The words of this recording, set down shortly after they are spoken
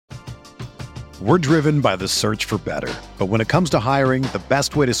We're driven by the search for better. But when it comes to hiring, the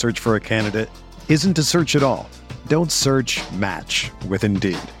best way to search for a candidate isn't to search at all. Don't search, match with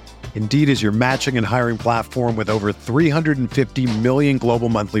Indeed. Indeed is your matching and hiring platform with over 350 million global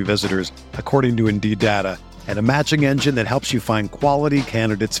monthly visitors, according to Indeed data, and a matching engine that helps you find quality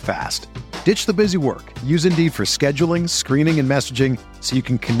candidates fast. Ditch the busy work. Use Indeed for scheduling, screening, and messaging so you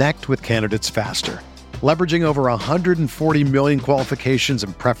can connect with candidates faster. Leveraging over 140 million qualifications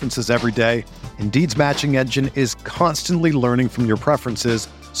and preferences every day, Indeed's matching engine is constantly learning from your preferences,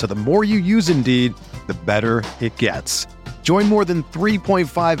 so the more you use Indeed, the better it gets. Join more than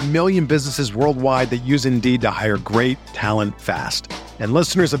 3.5 million businesses worldwide that use Indeed to hire great talent fast. And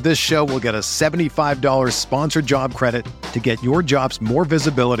listeners of this show will get a $75 sponsored job credit to get your jobs more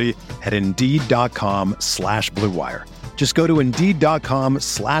visibility at Indeed.com/Blue Wire. Just go to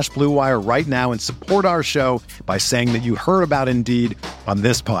Indeed.com/Blue Wire right now and support our show by saying that you heard about Indeed on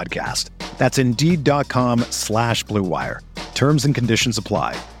this podcast. That's Indeed.com/Blue Wire. Terms and conditions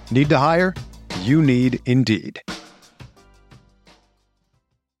apply. Need to hire? You need Indeed.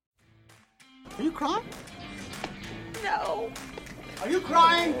 Are you crying? No. Are you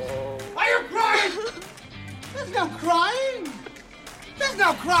crying? Are you crying? There's no crying. There's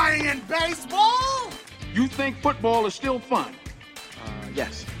no crying in baseball. You think football is still fun?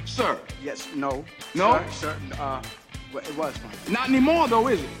 Yes. Sir? Yes. No. No? Sir. Well, it was fun. Not anymore, though,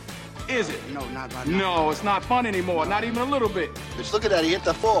 is it? Is it? No, not right No, it's not fun anymore. Not even a little bit. Bitch, look at that. He hit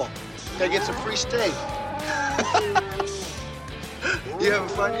the fall. Gotta get some free steak. You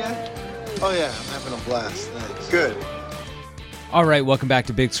having fun yet? Oh, yeah. I'm having a blast. Thanks. Good. All right, welcome back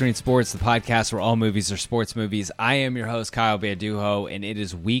to Big Screen Sports, the podcast where all movies are sports movies. I am your host, Kyle Banduho, and it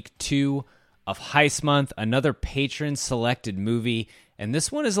is week 2 of Heist Month, another patron-selected movie, and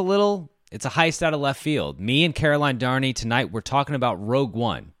this one is it's a heist out of left field. Me and Caroline Darney, tonight we're talking about Rogue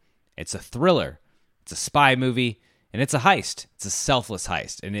One. It's a thriller, it's a spy movie, and it's a heist. It's a selfless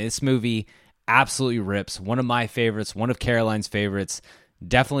heist, and this movie absolutely rips. One of my favorites, one of Caroline's favorites.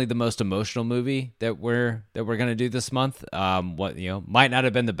 Definitely the most emotional movie that we're gonna do this month. Might not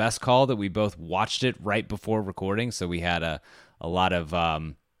have been the best call that we both watched it right before recording, so we had a lot of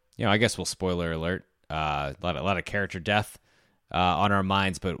I guess we'll spoiler alert, a lot of character death on our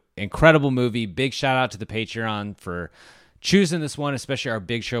minds, but incredible movie. Big shout out to the Patreon for choosing this one, especially our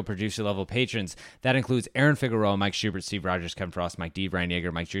big show producer level patrons. That includes Aaron Figueroa, Mike Schubert, Steve Rogers, Kevin Frost, Mike D, Ryan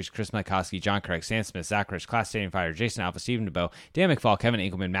Yeager, Mike Drews, Chris Mikowski, John Craig, Sam Smith, Zach Rich, Class Stadium Fighter, Jason Alpha, Stephen DeBow, Dan McFall, Kevin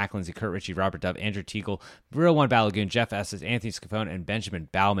Enkelman, Mac Lindsay, Kurt Ritchie, Robert Dove, Andrew Teagle, Real One Balagoon, Jeff Estes, Anthony Scafone, and Benjamin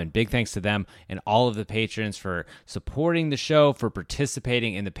Bauman. Big thanks to them and all of the patrons for supporting the show, for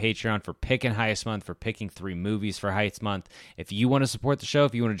participating in the Patreon, for picking Heist Month, for picking 3 movies for Heist Month. If you want to support the show,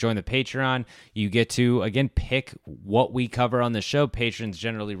 if you want to join the Patreon, you get to, again, pick what we cover on the show. Patrons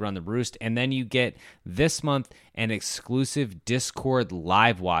generally run the roost, and then you get this month an exclusive Discord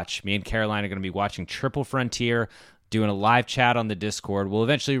live watch. Me and Caroline are going to be watching Triple Frontier, doing a live chat on the Discord. We'll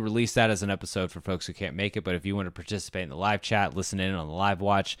eventually release that as an episode for folks who can't make it, but if you want to participate in the live chat, listen in on the live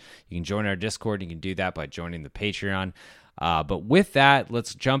watch, you can join our Discord. You can do that by joining the Patreon. But with that,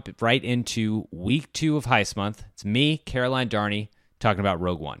 let's jump right into week 2 of Heist Month. It's me, Caroline Darney, talking about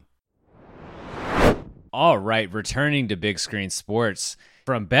Rogue One. All right, returning to Big Screen Sports.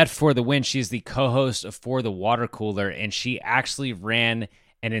 From Bet for the Win, she's the co-host of For the Water Cooler, and she actually ran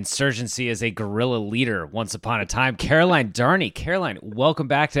an insurgency as a guerrilla leader once upon a time. Caroline Darney. Caroline, welcome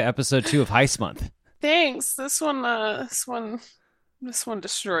back to episode 2 of Heist Month. Thanks. This one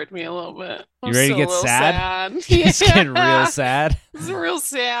destroyed me a little bit. You ready to get sad? It's getting real sad. It's real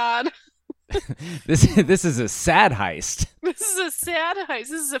sad. This is a sad heist. This is a sad heist.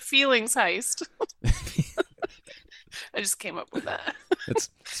 This is a feelings heist. I just came up with that. It's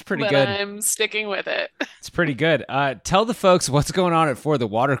pretty but good. I'm sticking with it. It's pretty good. Tell the folks what's going on at For the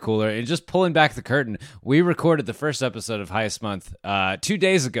Water Cooler. And just pulling back the curtain, we recorded the first episode of Heist Month 2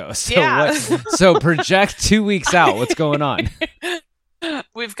 days ago. So yeah. So project 2 weeks out. What's going on?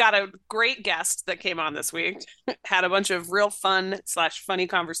 We've got a great guest that came on this week. Had a bunch of real fun/funny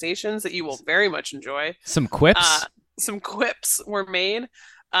conversations that you will very much enjoy. Some quips? Some quips were made.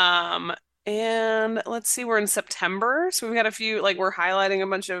 And let's see, we're in September. So we've got a few, we're highlighting a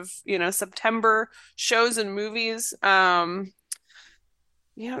bunch of, September shows and movies. Things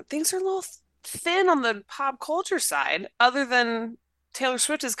are a little thin on the pop culture side, other than Taylor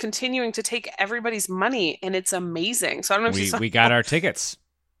Swift is continuing to take everybody's money, and it's amazing. So I don't know if you saw. We got our tickets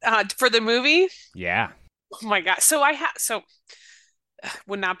for the movie. Yeah. Oh my God. So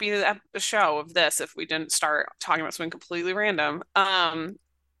would not be a show of this if we didn't start talking about something completely random.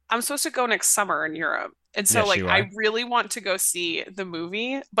 I'm supposed to go next summer in Europe. And so Yes, like you I are. really want to go see the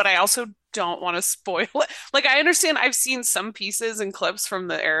movie, but I also don't want to spoil it. Like I understand I've seen some pieces and clips from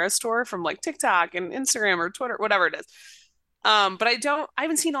the Eras tour from like TikTok and Instagram or Twitter, whatever it is. But I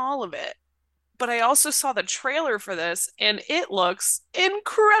haven't seen all of it. But I also saw the trailer for this and it looks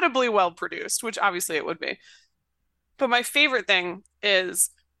incredibly well produced, which obviously it would be. But my favorite thing is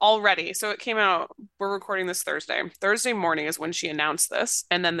already, so it came out, we're recording this Thursday. Thursday morning is when she announced this,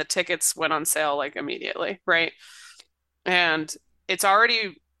 and then the tickets went on sale like immediately, right? And it's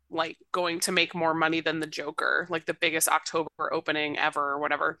already like going to make more money than the Joker, like the biggest October opening ever or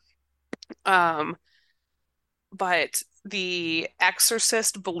whatever. Um, but the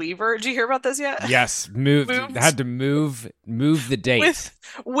Exorcist Believer, did you hear about this yet? Yes, moved. Moved Had to move the date.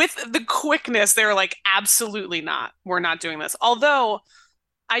 with the quickness, they were like, absolutely not. We're not doing this. Although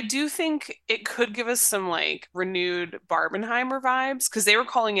I do think it could give us some like renewed Barbenheimer vibes because they were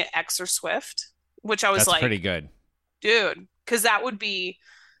calling it Exor Swift, which I was That's like, pretty good. dude, because that would be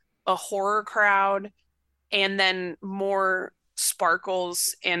a horror crowd and then more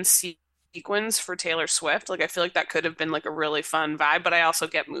sparkles and sequins for Taylor Swift. Like I feel like that could have been like a really fun vibe, but I also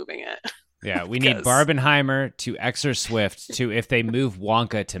get moving it. Yeah, we need Because Barbenheimer to Exor Swift to if they move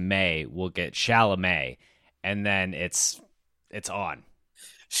Wonka to May, we'll get Chalamet, and then it's on.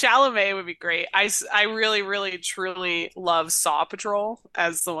 Chalamet would be great. I really, really, truly love Saw Patrol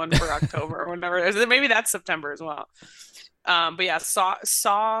as the one for October or whatever it is. Maybe that's September as well. But yeah,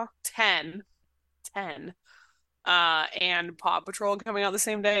 Saw 10, 10, and Paw Patrol coming out the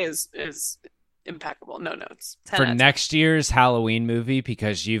same day is impeccable. No notes. 10 For out of 10. next year's Halloween movie,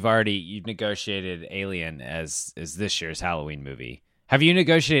 because you've negotiated Alien as this year's Halloween movie. Have you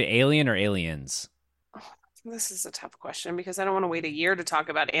negotiated Alien or Aliens? This is a tough question because I don't want to wait a year to talk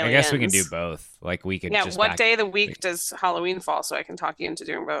about aliens. I guess we can do both. Like we could Yeah, just what day of the week does Halloween fall so I can talk you into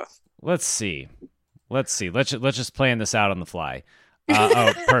doing both? Let's see. Let's just plan this out on the fly.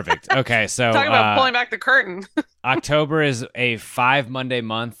 Perfect. Okay, so Talk about pulling back the curtain. October is a 5 Monday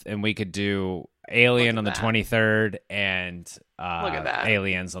month, and we could do Alien on the 23rd and Look at that.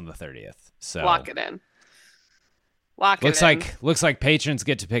 Aliens on the 30th. So Lock it in. Lock it in. Looks like patrons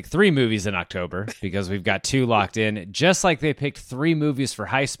get to pick 3 movies in October because we've got 2 locked in, just like they picked 3 movies for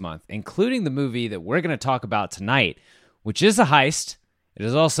Heist Month, including the movie that we're going to talk about tonight, which is a heist. It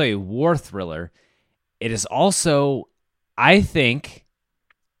is also a war thriller. It is also, I think,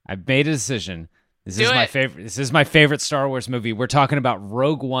 I've made a decision. This is my favorite Star Wars movie. We're talking about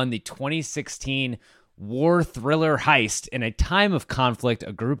Rogue One, the 2016 war thriller heist. In a time of conflict,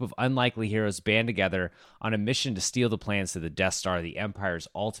 a group of unlikely heroes band together on a mission to steal the plans to the Death Star, the Empire's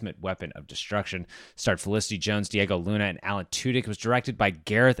ultimate weapon of destruction. Starred Felicity Jones, Diego Luna, and Alan Tudyk. Was directed by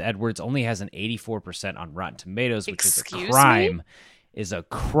Gareth Edwards. Only has an 84% on Rotten Tomatoes, which is a crime. Is a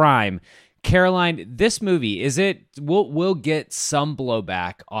crime. Caroline, this movie, we'll get some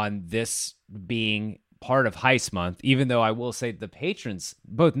blowback on this being part of Heist Month, even though I will say the patrons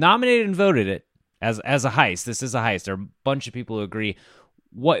both nominated and voted it as a heist. This is a heist. There are a bunch of people who agree.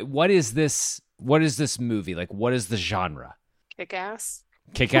 What is this? What is this movie? Like, what is the genre? Kick-ass.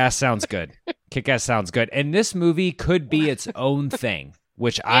 Kick-ass sounds good. Kick-ass sounds good. And this movie could be its own thing,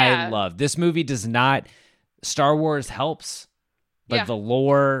 which I love. This movie does not. Star Wars helps. But the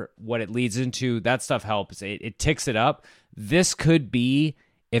lore, what it leads into, that stuff helps. It ticks it up. This could be,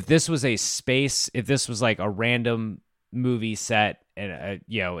 if this was like a random movie set in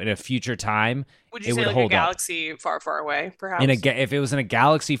a future time, would you say like a galaxy far, far away, perhaps? If it was in a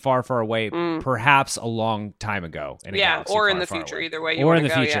galaxy far, far away, perhaps a long time ago. Or in the future, either way. Or in the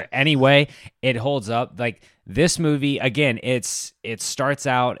future. Anyway, it holds up. Like this movie, again, it starts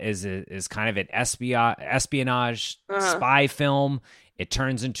out as kind of an espionage spy film. It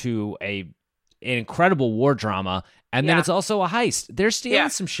turns into an incredible war drama. And then it's also a heist. They're stealing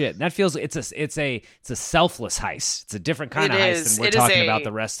some shit. And that feels it's a selfless heist. It's a different kind of heist than we're talking about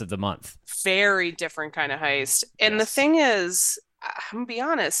the rest of the month. Very different kind of heist. And the thing is, I'm gonna be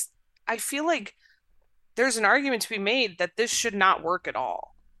honest, I feel like there's an argument to be made that this should not work at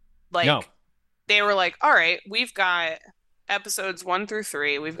all. Like they were like, all right, we've got episodes 1 through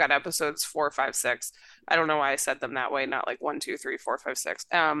 3. We've got episodes 4, 5, 6. I don't know why I said them that way, not like 1, 2, 3, 4, 5, 6.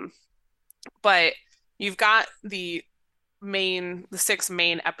 But you've got the 6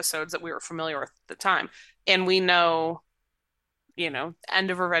 main episodes that we were familiar with at the time. And we know,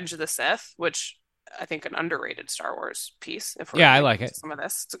 end of Revenge of the Sith, which I think an underrated Star Wars piece. I like it. Some of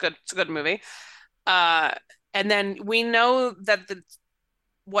this. It's a good movie. And then we know that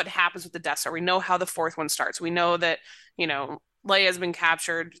what happens with the Death Star. We know how the 4th one starts. We know that, Leia has been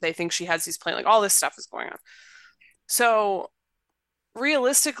captured. They think she has these plans. Like all this stuff is going on. So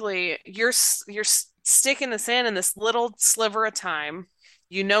realistically, you're sticking this in this little sliver of time.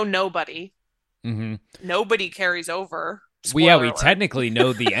 You know nobody. Hmm. Nobody carries over. Well, yeah, Spoiler we alert. technically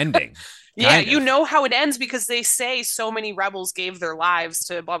know the ending. Yeah, Kind you of. know how it ends because they say so many rebels gave their lives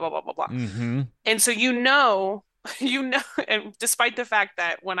to blah blah blah blah blah. Hmm. And so you know, you know, and despite the fact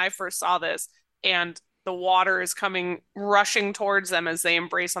that when I first saw this and the water is coming rushing towards them as they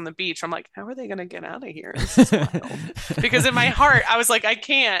embrace on the beach, I'm like, how are they going to get out of here? This is wild. Because in my heart, I was like, I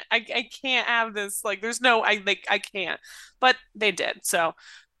can't have this. Like, there's no, I can't. But they did. So,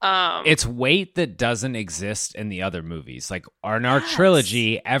 It's weight that doesn't exist in the other movies. Like in our yes.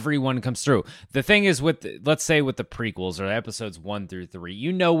 trilogy, everyone comes through. The thing is let's say with the prequels or episodes 1 through 3,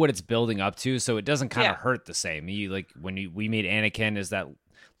 you know what it's building up to, so it doesn't kind of hurt the same. You like when we meet Anakin as that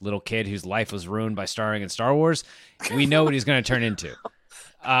little kid whose life was ruined by starring in Star Wars, we know what he's going to turn into.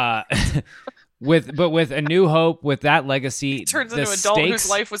 With A New Hope, with that legacy, he turns into an adult whose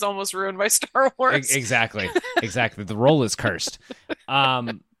life was almost ruined by Star Wars. Exactly. The role is cursed.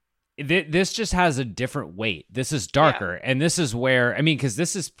 This just has a different weight. This is darker, and this is where because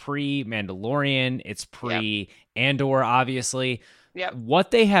this is pre-Mandalorian, it's pre-Andor, obviously. Yep.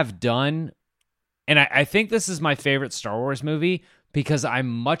 What they have done, and I think this is my favorite Star Wars movie because I'm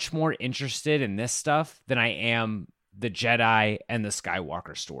much more interested in this stuff than I am the Jedi and the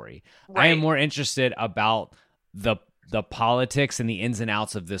Skywalker story. Right. I am more interested about the politics and the ins and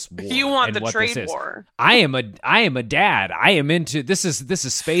outs of this war. You want and the trade war. I am a dad. I am into this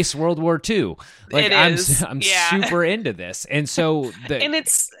is space World War II. Like I'm super into this. And so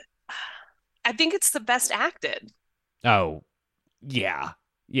I think it's the best acted. Oh, yeah.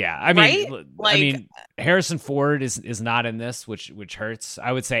 Yeah. Right? Harrison Ford is not in this, which hurts.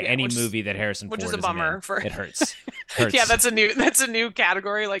 I would say any movie that Harrison Ford is a bummer it hurts. Hurts. Yeah, that's a new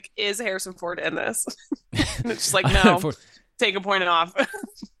category. Like, is Harrison Ford in this? It's just like, no. Take a point off.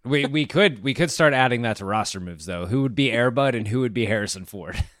 we could start adding that to roster moves though. Who would be Air Bud and who would be Harrison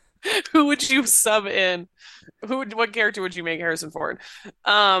Ford? Who would you sub in? What character would you make Harrison Ford?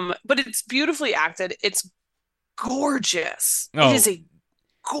 But it's beautifully acted. It's gorgeous. It is a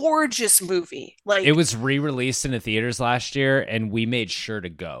gorgeous movie. Like, it was re-released in the theaters last year, and we made sure to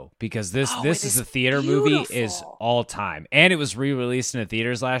go because this is a theater movie is all time, and it was re-released in the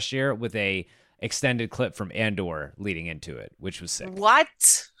theaters last year with a extended clip from Andor leading into it, which was sick. What?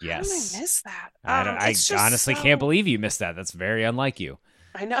 Yes. How did I miss that? I honestly can't believe you missed that. That's very unlike you.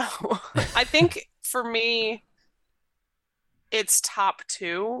 I know. I think for me, it's top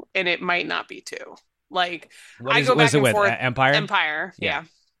 2, and it might not be 2. Like, I go back and forth. Empire, yeah.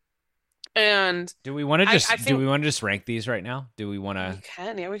 And do we want to just rank these right now? Do we want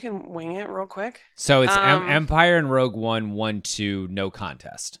to? We can wing it real quick. So it's Empire and Rogue One, 1, 2, no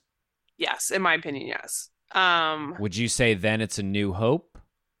contest. Yes, in my opinion, yes. Would you say then it's A New Hope?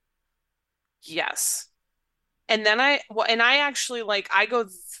 Yes. And then I actually I go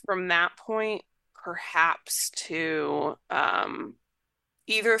from that point perhaps to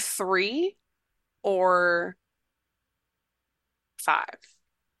either 3 or 5.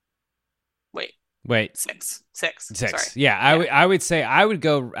 Wait. 6. Sorry. Yeah, I would say I would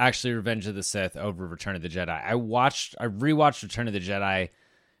go actually Revenge of the Sith over Return of the Jedi. I rewatched Return of the Jedi.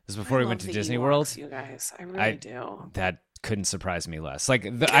 This was before we went to Disney World. You guys, I really do. That couldn't surprise me less. Like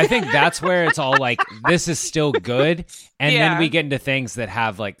I think that's where it's all like this is still good, and then we get into things that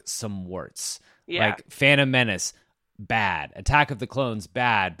have like some warts. Yeah. Like Phantom Menace, bad. Attack of the Clones,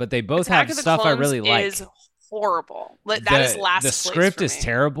 bad. But they both have stuff I really like. Is horrible. That is last. The script is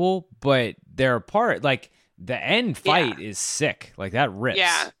terrible, but they're apart. Like the end fight is sick. Like that rips.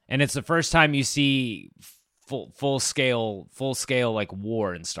 Yeah. And it's the first time you see full scale like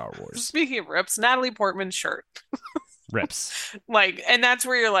war in Star Wars. Speaking of rips, Natalie Portman's shirt. Rips. Like, and that's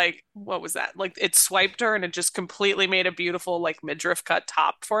where you're like, what was that? Like, it swiped her and it just completely made a beautiful like midriff cut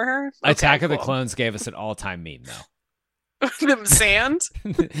top for her. Okay, Attack of the Clones gave us an all-time meme though. The sand?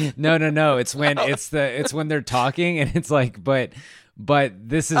 No. It's when it's when they're talking and it's like, but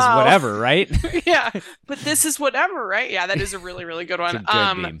this is whatever, right? Yeah. But this is whatever, right? Yeah, that is a really, really good one.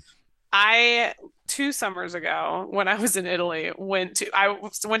 Good meme. I 2 summers ago when I was in Italy went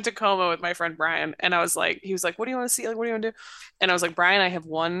to Como with my friend Brian, and he was like, what do you want to see? Like, what do you want to do? And I was like, Brian, I have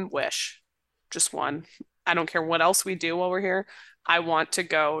one wish. Just one. I don't care what else we do while we're here. I want to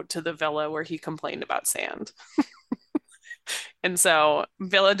go to the villa where he complained about sand. And so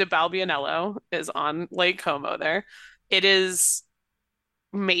Villa de Balbianello is on Lake Como there. It is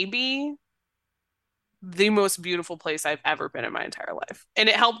maybe the most beautiful place I've ever been in my entire life. And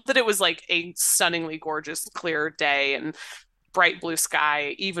it helped that it was like a stunningly gorgeous, clear day and bright blue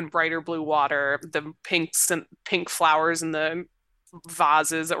sky, even brighter blue water, the pink flowers in the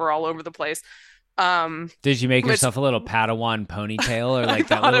vases that were all over the place. Did you make yourself a little Padawan ponytail, or like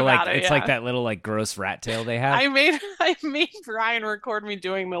that little like it's like that little like gross rat tail they have? I made Brian record me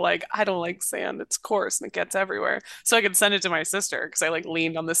doing the like, I don't like sand, it's coarse and it gets everywhere, so I could send it to my sister because I like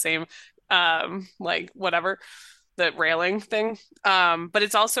leaned on the same like whatever, the railing thing. But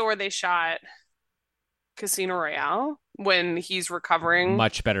it's also where they shot Casino Royale when he's recovering.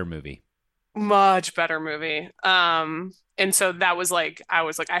 Much better movie. Much better movie. And so that was like, I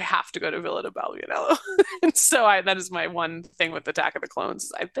was like, I have to go to Villa de Belvedere. And so that is my one thing with Attack of the Clones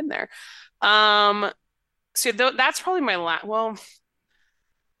is I've been there. So that's probably my last. Well,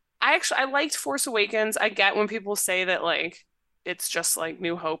 I liked Force Awakens. I get when people say that like it's just like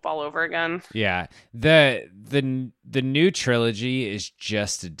New Hope all over again. Yeah. The new trilogy is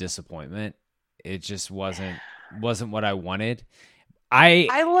just a disappointment. It just wasn't what I wanted. I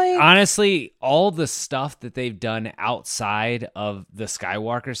like, honestly, all the stuff that they've done outside of the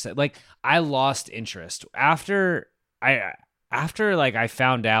Skywalker set, like I lost interest after like I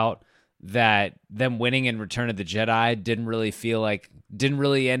found out that them winning in Return of the Jedi didn't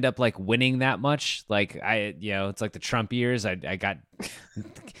really end up like winning that much. Like it's like the Trump years. I got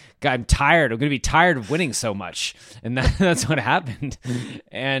I'm tired. I'm going to be tired of winning so much. And that's what happened.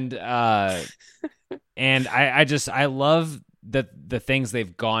 And I love the things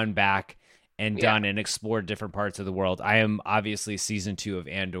they've gone back and done and explored different parts of the world. I am obviously season 2 of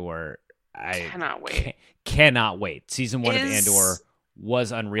Andor. I cannot wait. Season 1 of Andor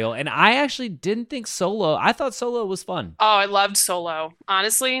was unreal. And I actually didn't think I thought Solo was fun. Oh, I loved Solo.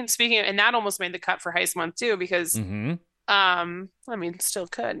 Honestly, and that almost made the cut for Heist Month too, because I mean, still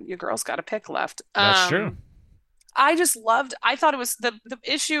could. Your girl's got a pick left. That's true. I thought it was the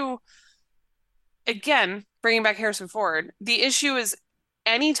issue, again, bringing back Harrison Ford. The issue is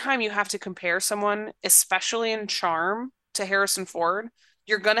anytime you have to compare someone, especially in charm, to Harrison Ford,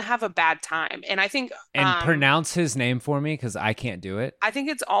 you're going to have a bad time. And I think... And pronounce his name for me, because I can't do it. I think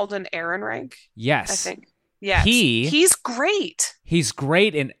it's Alden Ehrenreich. Yes. I think. Yes. He's great. He's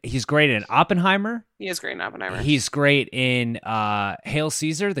great in Oppenheimer. He is great in Oppenheimer. He's great in Hail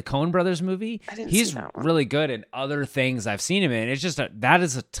Caesar, the Coen Brothers movie. He's really good in other things I've seen him in. It's just that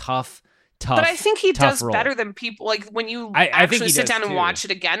is a tough. But I think he does role. Better than people. Like when you actually sit down and watch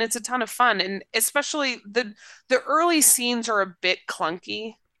it again, it's a ton of fun. And especially the early scenes are a bit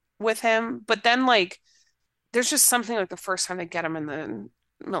clunky with him. But then like there's just something like the first time they get him in the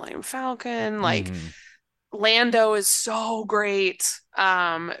Millennium Falcon, like Lando is so great.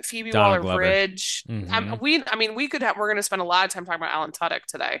 Phoebe Waller-Bridge. We're going to spend a lot of time talking about Alan Tudyk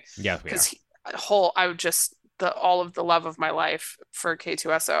today. Yeah, because all of the love of my life for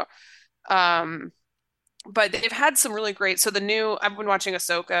K2SO. But they've had some really great. So I've been watching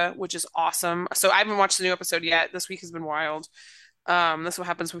Ahsoka, which is awesome. So I haven't watched the new episode yet. This week has been wild. This is what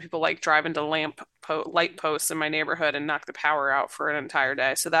happens when people like drive into light posts in my neighborhood and knock the power out for an entire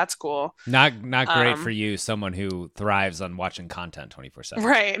day. So that's cool. Not great for you, someone who thrives on watching content 24/7.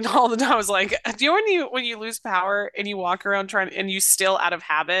 Right. And all the time I was like, do you know when you lose power and you walk around and you still out of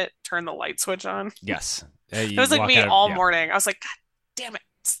habit turn the light switch on? Yes. It was like me all morning. I was like, God damn it.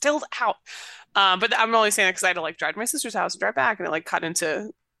 Still out. But I'm only saying that because I had to like drive to my sister's house and drive back, and it like cut into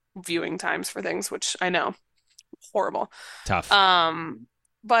viewing times for things, which I know, horrible. Tough.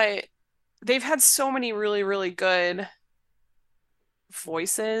 But they've had so many really, really good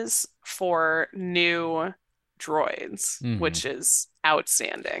voices for new droids, which is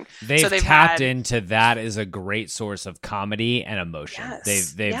outstanding. They've tapped into that as a great source of comedy and emotion.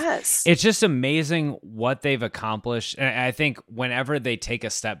 Yes. It's just amazing what they've accomplished. And I think whenever they take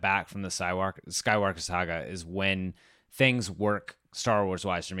a step back from the Skywalker saga is when things work Star Wars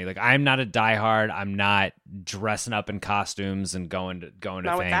wise for me. Like I'm not a diehard. I'm not dressing up in costumes and going to not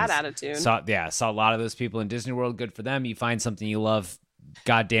things. With that attitude. Saw a lot of those people in Disney World. Good for them. You find something you love.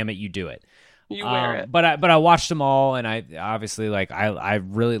 God damn it, you do it. You wear it. But I watched them all, and I obviously I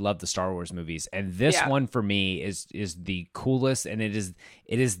really love the Star Wars movies, and this one for me is the coolest, and it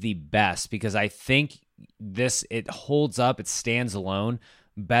is the best because I think it holds up, it stands alone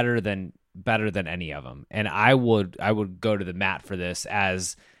better than any of them, and I would go to the mat for this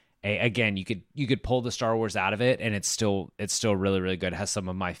as again you could pull the Star Wars out of it, and it's still really really good. It has some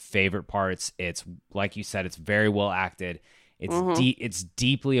of my favorite parts. It's like you said, it's very well acted. It's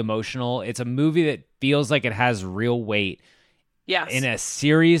deeply emotional. It's a movie that feels like it has real weight. Yes. In a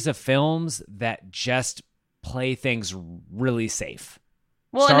series of films that just play things really safe.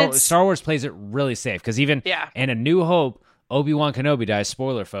 Well, Star Wars plays it really safe because even in A New Hope, Obi-Wan Kenobi dies,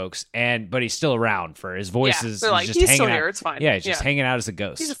 spoiler folks, but he's still around for his voice. They're like, just he's hanging still out. here. It's fine. Yeah, he's just hanging out as a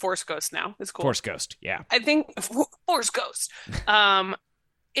ghost. He's a Force ghost now. It's cool. Force ghost, yeah. I think Force ghost.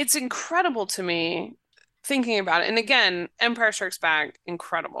 It's incredible to me thinking about it. And again, Empire Strikes Back,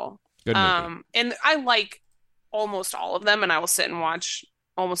 incredible. Good movie. And I like almost all of them, and I will sit and watch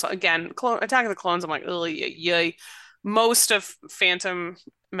almost again. Attack of the Clones, I'm like, oh, yay. Most of Phantom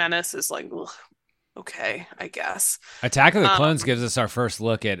Menace is like, ugh, okay, I guess. Attack of the Clones gives us our first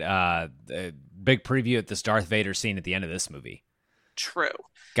look at the big preview at this Darth Vader scene at the end of this movie. True.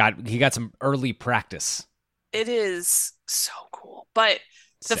 He got some early practice. It is so cool. But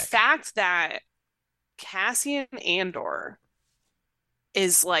the fact that Cassian Andor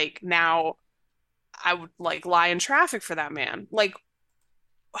is like, now I would like lie in traffic for that man. Like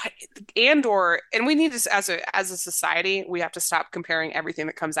Andor, and we need to, as a society, we have to stop comparing everything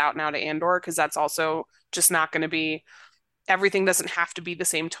that comes out now to Andor, because that's also just not going to be, everything doesn't have to be the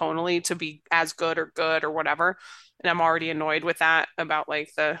same tonally to be as good or whatever. And I'm already annoyed with that about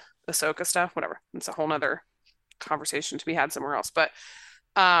like the Ahsoka stuff, whatever. It's a whole nother conversation to be had somewhere else. But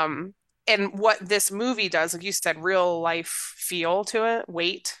and what this movie does, like you said, real life feel to it,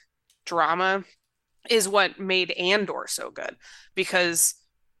 weight, drama, is what made Andor so good. Because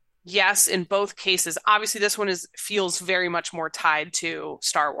yes, in both cases, obviously this one feels very much more tied to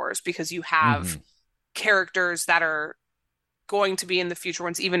Star Wars, because you have characters that are going to be in the future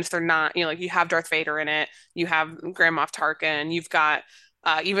ones, even if they're not, like you have Darth Vader in it, you have Grand Moff Tarkin, you've got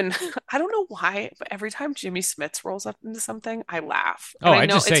even I don't know why, but every time Jimmy Smits rolls up into something, I laugh. Oh, I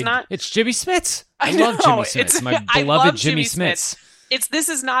just say it's Jimmy Smits. I love Jimmy Smits. My beloved Jimmy Smits. This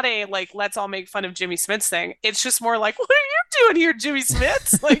is not a like let's all make fun of Jimmy Smits thing. It's just more like, what are you doing here, Jimmy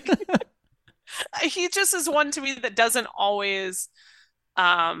Smits? Like he just is one to me that doesn't always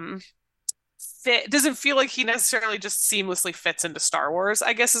fit. Doesn't feel like he necessarily just seamlessly fits into Star Wars.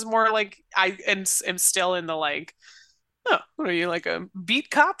 I guess is more like I am still in the like, oh, what are you, like a beat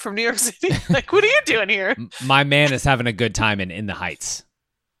cop from New York City? Like, what are you doing here? My man is having a good time in the Heights.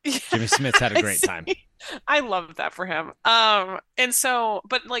 Yeah, Jimmy Smits had a great time. I love that for him. And so,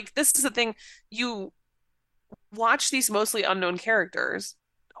 but like, this is the thing, you watch these mostly unknown characters,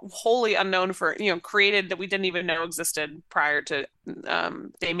 wholly unknown for, created that we didn't even know existed prior to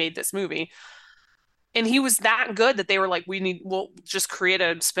they made this movie. And he was that good that they were like, we'll just create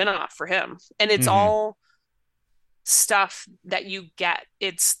a spinoff for him. And it's all stuff that you get.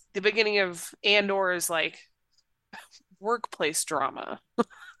 It's the beginning of Andor is like workplace drama.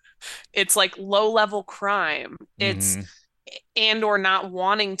 It's like low level crime. It's Andor not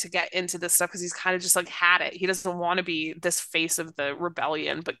wanting to get into this stuff because he's kind of just like had it. He doesn't want to be this face of the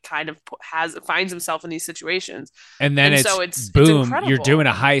rebellion, but kind of finds himself in these situations. And then it's boom, you're doing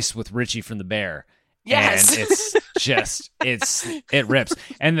a heist with Richie from The Bear. Yes. And it's just it rips.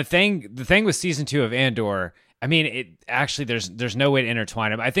 And the thing with season 2 of Andor, I mean, it actually there's no way to intertwine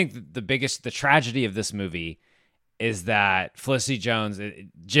them. I think the tragedy of this movie is that Felicity Jones, Jyn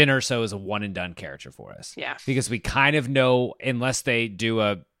Erso, is a one and done character for us. Yeah. Because we kind of know, unless they do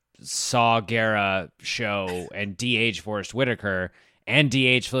a Saw Gerrera show and de-age Forrest Whitaker and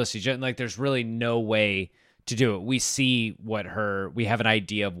de-age Felicity Jones, like there's really no way to do it. We see we have an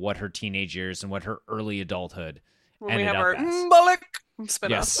idea of what her teenage years and what her early adulthood ended up as. We have our Bullock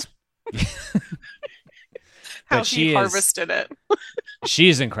spin-off. Yes. How he harvested it.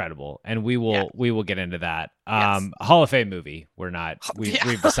 She's incredible, and we will get into that. Hall of Fame movie.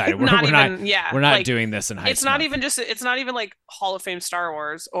 We've decided we're not doing this in Heist. It's not even like Hall of Fame Star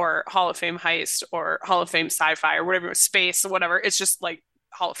Wars or Hall of Fame Heist or Hall of Fame Sci-Fi or whatever, space or whatever. It's just like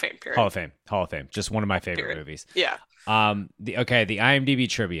Hall of Fame. Period. Hall of Fame. Just one of my favorite movies. Yeah. The IMDb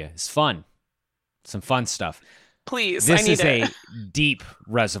trivia is fun. Some fun stuff. Please, this is a deep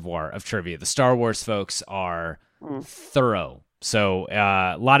reservoir of trivia. The Star Wars folks are thorough. So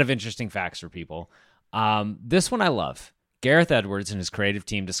a lot of interesting facts for people. This one I love. Gareth Edwards and his creative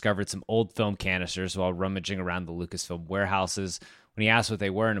team discovered some old film canisters while rummaging around the Lucasfilm warehouses. When he asked what they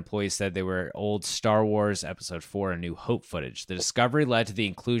were, an employee said they were old Star Wars Episode 4 A New Hope footage. The discovery led to the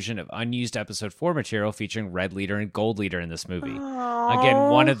inclusion of unused Episode 4 material featuring Red Leader and Gold Leader in this movie. Aww. Again,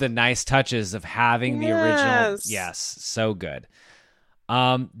 one of the nice touches of having the original. Yes, so good.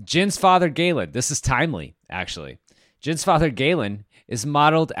 Jin's father, Galen. This is timely, actually. Jin's father, Galen, is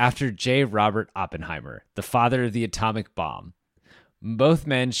modeled after J. Robert Oppenheimer, the father of the atomic bomb. Both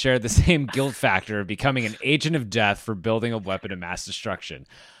men share the same guilt factor of becoming an agent of death for building a weapon of mass destruction.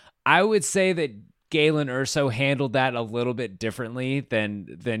 I would say that Galen Erso handled that a little bit differently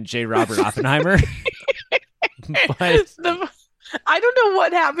than J. Robert Oppenheimer. But I don't know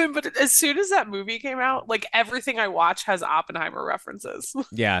what happened, but as soon as that movie came out, like everything I watch has Oppenheimer references.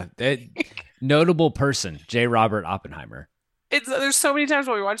 Yeah, notable person, J. Robert Oppenheimer. There's so many times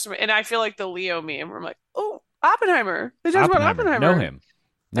when we watch them, and I feel like the Leo meme where I'm like, oh, Oppenheimer. They talked about Oppenheimer. Know him.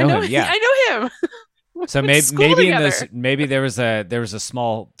 Yeah, I know him. So maybe there was a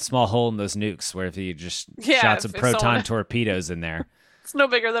small hole in those nukes where if you just shot some proton torpedoes in there. It's no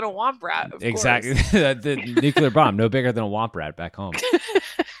bigger than a womp rat. Exactly. The nuclear bomb, no bigger than a womp rat back home.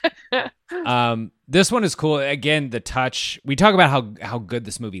 This one is cool. Again, the touch. We talk about how good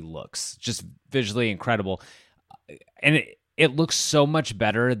this movie looks, just visually incredible, and it looks so much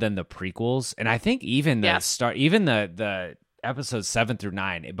better than the prequels. And I think even the episodes 7 through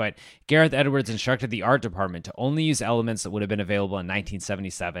 9. But Gareth Edwards instructed the art department to only use elements that would have been available in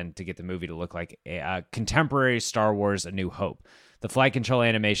 1977 to get the movie to look like a contemporary Star Wars: A New Hope. The flight control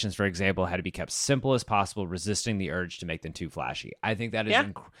animations, for example, had to be kept simple as possible, resisting the urge to make them too flashy. I think that is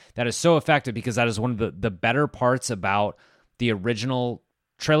that is so effective because that is one of the better parts about the original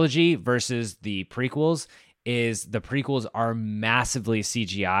trilogy versus the prequels. Is the prequels are massively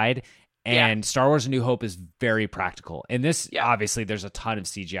CGI'd, and Star Wars: A New Hope is very practical. And this, obviously, there's a ton of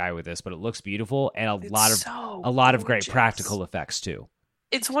CGI with this, but it looks beautiful and a lot of great practical effects too.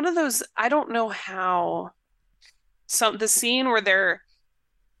 It's one of those. I don't know how. The scene where they're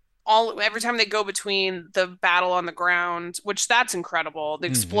every time they go between the battle on the ground, which that's incredible. The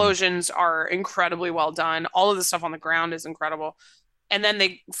explosions are incredibly well done. All of the stuff on the ground is incredible. And then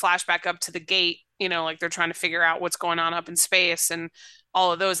they flash back up to the gate, like they're trying to figure out what's going on up in space and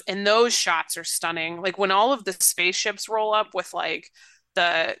all of those. And those shots are stunning. Like when all of the spaceships roll up with like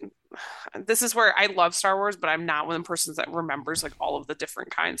this is where I love Star Wars, but I'm not one of the persons that remembers like all of the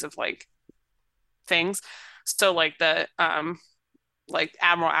different kinds of like things. So like the like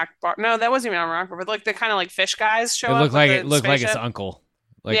Admiral Akbar. No, that wasn't even Admiral Akbar, but like the kind of like fish guys show up. It looked like his uncle.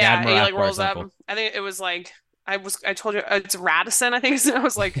 Like Admiral he like Akbar's rolls uncle. up. I think it was like I told you it's Radisson, I think. So I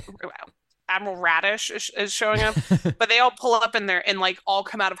was like Admiral Radish is showing up. But they all pull up in there and like all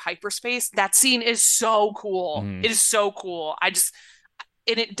come out of hyperspace. That scene is so cool. It is so cool. I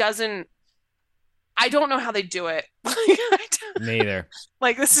don't know how they do it. Neither.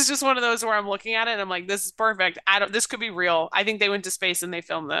 Like this is just one of those where I'm looking at it and I'm like, this is perfect. This could be real. I think they went to space and they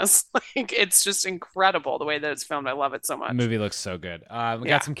filmed this. Like it's just incredible the way that it's filmed. I love it so much. The movie looks so good. We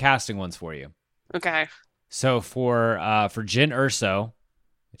got some casting ones for you. Okay. So for Jyn Erso,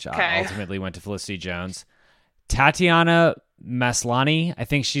 which ultimately went to Felicity Jones, Tatiana Maslany, I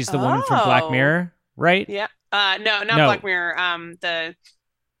think she's the woman from Black Mirror, right? Yeah. No, not Black Mirror.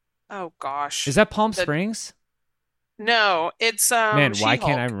 Oh gosh. Is that Palm Springs? No, it's Man, why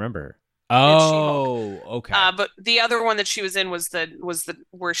can't I remember? Oh, okay. But the other one that she was in was the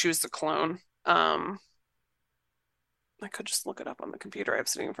where she was the clone. I could just look it up on the computer I have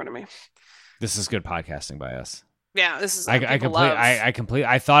sitting in front of me. This is good podcasting by us. Yeah, this is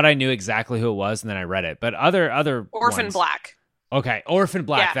I thought I knew exactly who it was, and then I read it. But other Orphan ones. Black. Okay, Orphan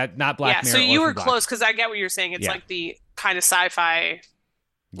Black. Yeah. That not Black Mirror. So you Orphan were close because I get what you're saying. It's like the kind of sci-fi,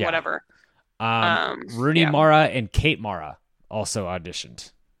 whatever. Rooney Mara and Kate Mara also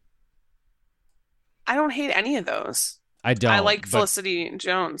auditioned. I don't hate any of those. I don't. I like Felicity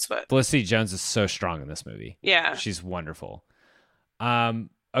Jones, but Felicity Jones is so strong in this movie. Yeah, she's wonderful.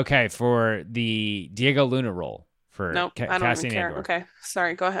 Okay, for the Diego Luna role for I don't even care. Okay,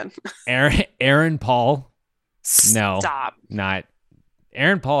 sorry, go ahead. Aaron Paul. Stop. Not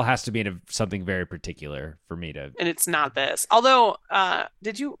Aaron Paul has to be in something very particular for me to. And it's not this. Although,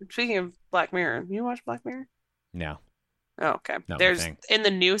 speaking of Black Mirror, you watch Black Mirror? No. Oh, okay. Not there's in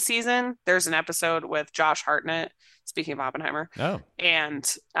the new season, there's an episode with Josh Hartnett, speaking of Oppenheimer. Oh.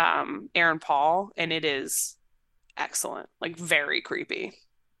 And Aaron Paul, and it is excellent. Like very creepy.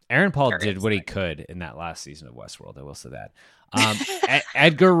 Aaron Paul did what he could in that last season of Westworld. I will say that.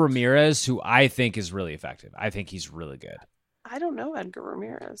 Edgar Ramirez, who I think is really effective. I think he's really good. I don't know Edgar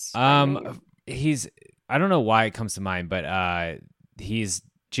Ramirez. I don't know why it comes to mind, but he's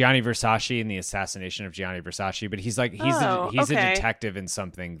Gianni Versace in the assassination of Gianni Versace, but he's a detective in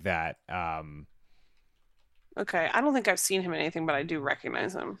something that Okay, I don't think I've seen him in anything, but I do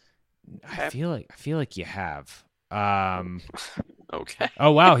recognize him. Okay. I feel like you have. Okay.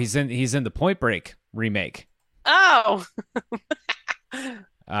 Oh wow, he's in the Point Break remake. Oh.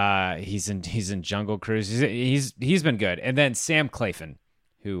 He's in Jungle Cruise. He's been good. And then Sam Claflin,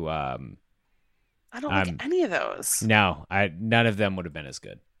 who I don't like any of those. No, none of them would have been as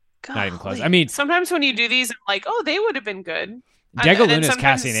good. Golly. Not even close. I mean, sometimes when you do these, I'm like, oh, they would have been good. Diego Luna's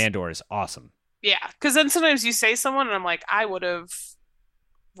Cassian Andor is awesome. Yeah, because then sometimes you say someone, and I'm like, I would have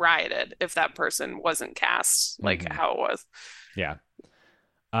rioted if that person wasn't cast like how it was. Yeah.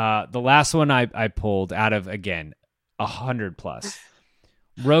 The last one I pulled out of, again, 100 plus.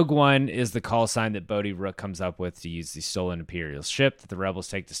 Rogue One is the call sign that Bodhi Rook comes up with to use the stolen Imperial ship that the rebels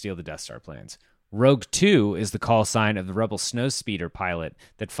take to steal the Death Star plans. Rogue 2 is the call sign of the rebel snowspeeder pilot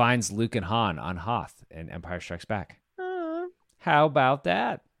that finds Luke and Han on Hoth in Empire Strikes Back. How about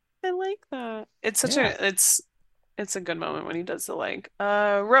that? I like that. It's such it's a good moment when he does the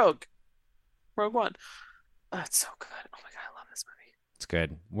Rogue One. Oh, it's so good. Oh my God, I love this movie. It's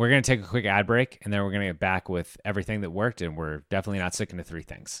good. We're going to take a quick ad break, and then we're going to get back with everything that worked, and we're definitely not sticking to three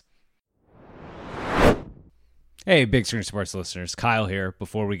things. Hey, Big Screen Sports listeners, Kyle here.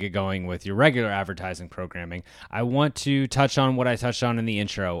 Before we get going with your regular advertising programming, I want to touch on what I touched on in the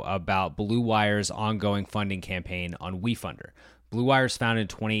intro about Blue Wire's ongoing funding campaign on WeFunder. Blue Wire was founded in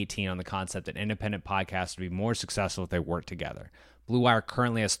 2018 on the concept that independent podcasts would be more successful if they work together. Blue Wire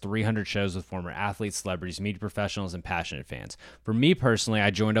currently has 300 shows with former athletes, celebrities, media professionals, and passionate fans. For me personally, I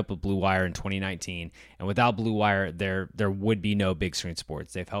joined up with Blue Wire in 2019, and without Blue Wire, there would be no Big Screen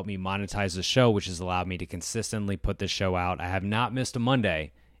Sports. They've helped me monetize the show, which has allowed me to consistently put this show out. I have not missed a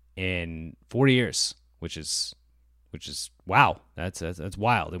Monday in 4 years, which is wow. That's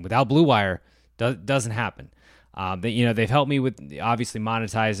wild. And without Blue Wire, doesn't happen. They've helped me with obviously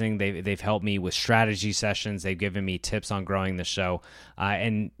monetizing. They've helped me with strategy sessions. They've given me tips on growing the show,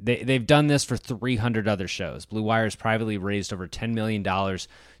 and they've done this for 300 other shows. Blue Wire has privately raised over $10 million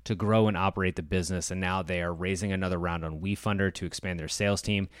to grow and operate the business, and now they are raising another round on WeFunder to expand their sales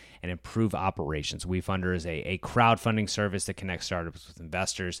team and improve operations. WeFunder is a crowdfunding service that connects startups with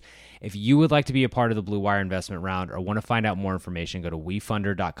investors. If you would like to be a part of the Blue Wire investment round or want to find out more information, go to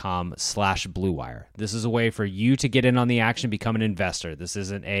wefunder.com/bluewire. This is a way for you to get in on the action, become an investor. This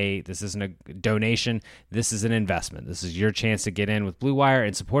isn't a donation. This is an investment. This is your chance to get in with Blue Wire,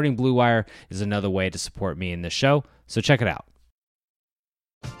 and supporting Blue Wire is another way to support me in this show. So check it out.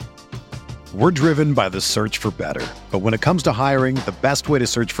 We're driven by the search for better. But when it comes to hiring, the best way to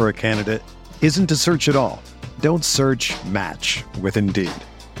search for a candidate isn't to search at all. Don't search, match with Indeed.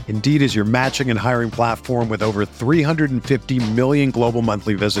 Indeed is your matching and hiring platform with over 350 million global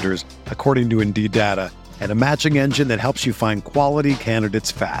monthly visitors, according to Indeed data, and a matching engine that helps you find quality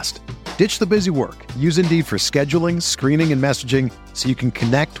candidates fast. Ditch the busy work. Use Indeed for scheduling, screening, and messaging so you can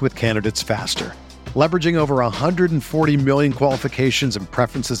connect with candidates faster. Leveraging over 140 million qualifications and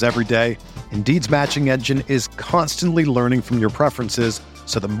preferences every day, Indeed's matching engine is constantly learning from your preferences,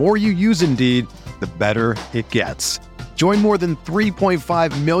 so the more you use Indeed, the better it gets. Join more than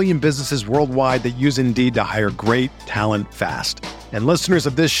 3.5 million businesses worldwide that use Indeed to hire great talent fast. And listeners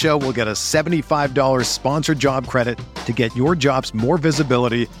of this show will get a $75 sponsored job credit to get your jobs more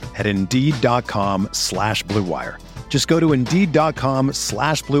visibility at Indeed.com/Blue Wire. Just go to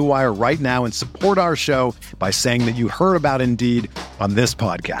Indeed.com/Blue Wire right now and support our show by saying that you heard about Indeed on this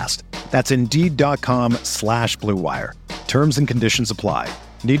podcast. That's Indeed.com/Blue Wire. Terms and conditions apply.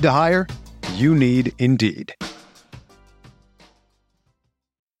 Need to hire? You need Indeed.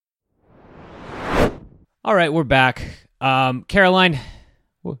 All right, we're back. Caroline,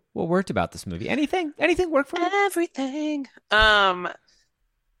 what worked about this movie? Anything worked for you? Everything.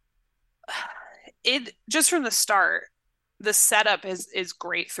 It just from the start, the setup is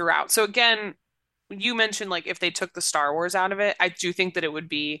great throughout. So again, you mentioned like if they took the Star Wars out of it, I do think that it would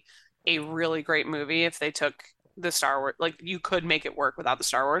be a really great movie if they took the Star Wars. Like you could make it work without the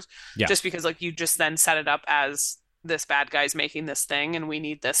Star Wars, just because like you just then set it up as this bad guy's making this thing and we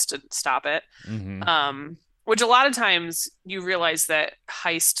need this to stop it. Mm-hmm. Which a lot of times you realize that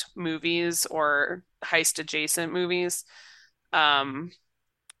heist movies or heist adjacent movies,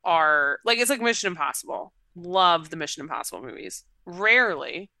 are like, it's like Mission Impossible. Love the Mission Impossible movies.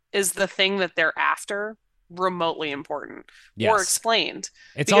 Rarely is the thing that they're after remotely important or explained.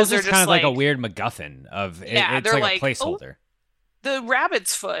 It's all just kind of like a weird MacGuffin of it's like a placeholder. The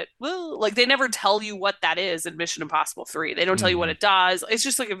rabbit's foot. Well, like they never tell you what that is in Mission Impossible 3. They don't tell you what it does. It's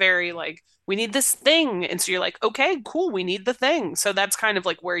just like a very like, we need this thing. And so you're like, okay, cool. We need the thing. So that's kind of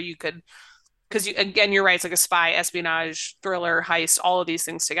like where you could, because you're right. It's like a spy, espionage, thriller, heist, all of these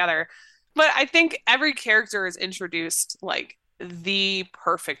things together. But I think every character is introduced like the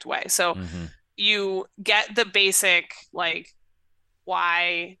perfect way. So you get the basic, like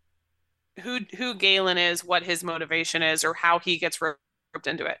why, who Galen is, what his motivation is, or how he gets roped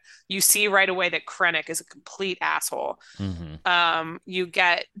into it. You see right away that Krennic is a complete asshole. You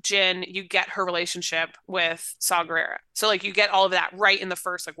get Jyn, you get her relationship with Saw Gerrera. So like you get all of that right in the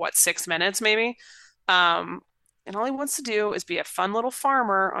first 6 minutes maybe. And all he wants to do is be a fun little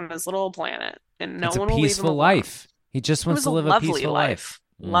farmer on his little planet, and no one will leave him alone. Life. He just wants to live a peaceful life.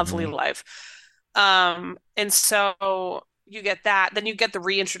 Lovely life. And so you get that. Then you get the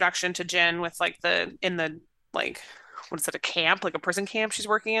reintroduction to Jin with like like what is it, a camp, like a prison camp she's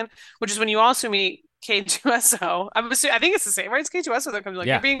working in, which is when you also meet K2SO. I think it's the same, right? It's K2SO that comes like,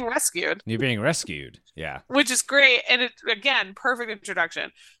 Yeah. you're being rescued. You're being rescued. Yeah. Which is great. And it, again, perfect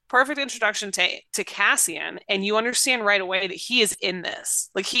introduction. Perfect introduction to Cassian. And you understand right away that he is in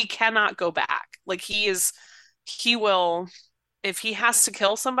this. Like, he cannot go back. Like, he will, if he has to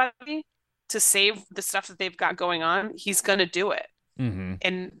kill somebody to save the stuff that they've got going on, he's going to do it. Mm-hmm.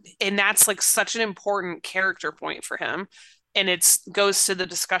 And that's like such an important character point for him. And it's goes to the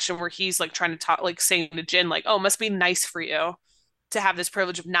discussion where he's like trying to talk, like saying to Jin, like, oh, it must be nice for you to have this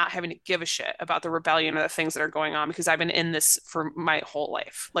privilege of not having to give a shit about the rebellion or the things that are going on, because I've been in this for my whole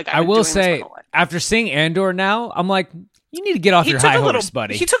life. Like, I will say, after seeing Andor now, I'm like, you need to get off your high horse,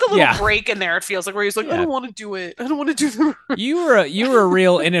 buddy. He took a little break in there, it feels like, where he's like, I don't want to do it. I don't want to do the You were a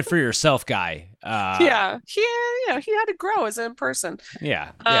real in it for yourself guy. Yeah. He had to grow as a person.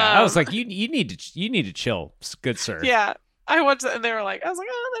 Yeah. I was like, you need to chill, good sir. Yeah. I went to, and they were like, I was like,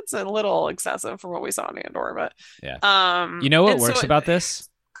 oh, that's a little excessive for what we saw in Andor, but yeah. You know what works about this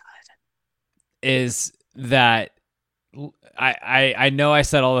is that I know I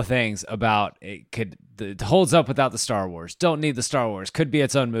said all the things about it holds up without the Star Wars. Don't need the Star Wars. Could be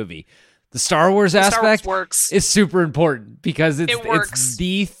its own movie. The Star Wars aspect is super important because it's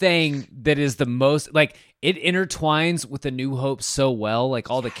the thing that is the most, like, it intertwines with A New Hope so well, like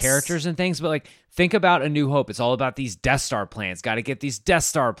all the characters and things. But like, think about A New Hope. It's all about these Death Star plans. Got to get these Death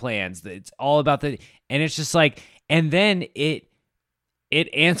Star plans. It's all about and it's just like, and then it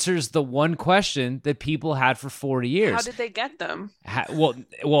answers the one question that people had for 40 years. How did they get them?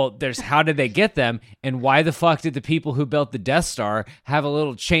 There's how did they get them, and why the fuck did the people who built the Death Star have a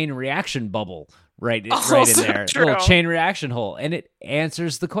little chain reaction bubble right in there, true. little chain reaction hole, and it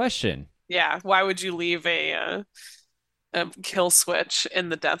answers the question. Yeah, why would you leave a kill switch in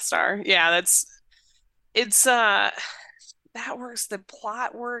the Death Star? Yeah, that works. The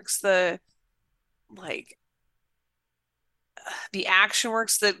plot works. The action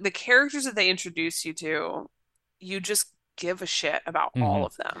works. The characters that they introduce you to, you just give a shit about all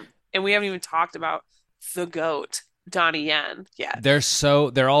of them. And we haven't even talked about the GOAT, Donnie Yen, yet.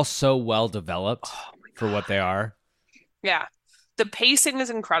 They're all so well developed for what they are. Yeah. The pacing is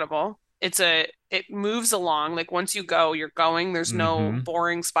incredible. It moves along. Like, once you go, you're going. There's no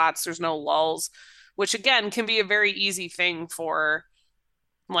boring spots. There's no lulls, which again can be a very easy thing for,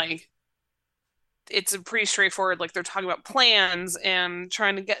 like, it's a pretty straightforward, like, they're talking about plans and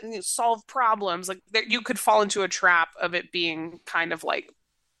trying to solve problems. Like, you could fall into a trap of it being kind of like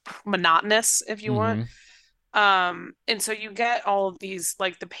monotonous if you want. And so you get all of these,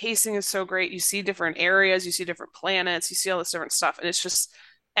 like, the pacing is so great. You see different areas, you see different planets, you see all this different stuff. And it's just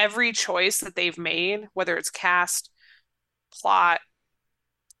every choice that they've made, whether it's cast, plot,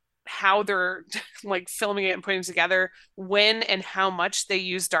 how they're like filming it and putting it together, when and how much they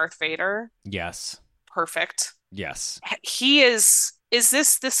use Darth Vader. Yes. Perfect. Yes. He is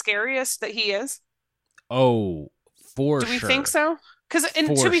this the scariest that he is? Oh, for sure. Do we think so? Because,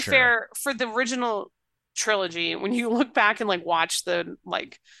 and to be fair, for the original trilogy, when you look back and like watch the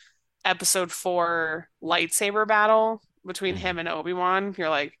like episode 4 lightsaber battle between him and Obi-Wan, you're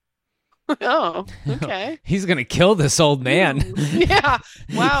like, oh, okay. He's gonna kill this old man. Yeah.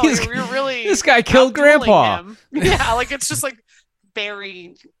 Wow. You're really this guy killed Grandpa. Him. Yeah, like, it's just like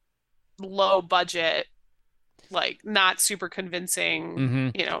very low budget, like not super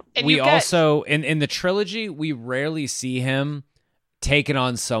convincing, you know. And we also in the trilogy, we rarely see him taking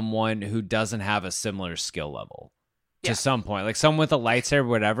on someone who doesn't have a similar skill level to some point, like someone with a lightsaber,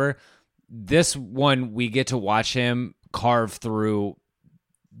 whatever. This one, we get to watch him carve through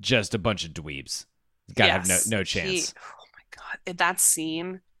just a bunch of dweebs. Gotta have no chance. Oh my god, that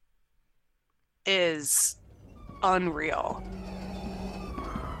scene is unreal.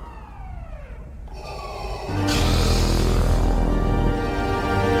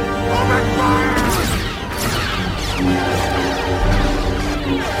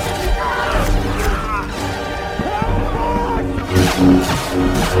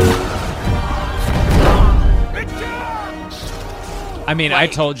 I mean, I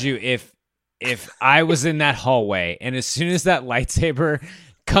told you if I was in that hallway and as soon as that lightsaber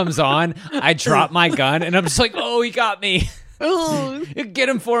comes on, I drop my gun and I'm just like, oh, he got me. Get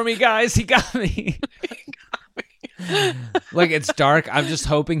him for me, guys. He got me. Like, it's dark. I'm just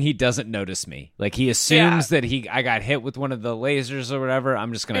hoping he doesn't notice me. Like, he assumes that I got hit with one of the lasers or whatever.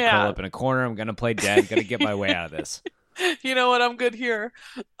 I'm just going to curl up in a corner. I'm going to play dead. Going to get my way out of this. You know what? I'm good here.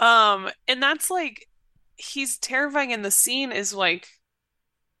 And that's like, he's terrifying. And the scene is like,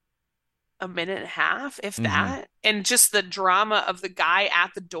 a minute and a half, if that, and just the drama of the guy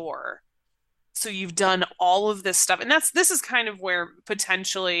at the door. So you've done all of this stuff, and this is kind of where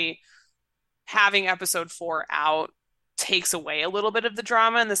potentially having episode 4 out takes away a little bit of the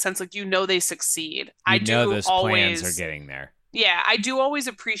drama, in the sense like they succeed. I know those plans are getting there. Yeah, I do always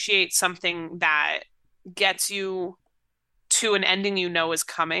appreciate something that gets you to an ending is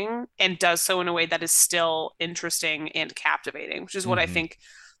coming, and does so in a way that is still interesting and captivating, which is what I think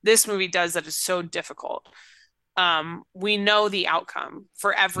this movie does that is so difficult. We know the outcome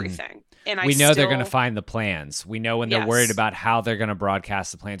for everything. And we know they're going to find the plans. We know when they're worried about how they're going to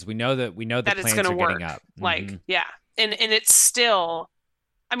broadcast the plans. We know that the plans are getting up. Like, yeah. And it's still,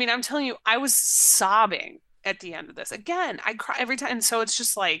 I mean, I'm telling you, I was sobbing at the end of this. Again, I cry every time. And so it's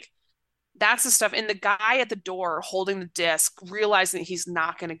just like, that's the stuff. And the guy at the door holding the disc, realizing that he's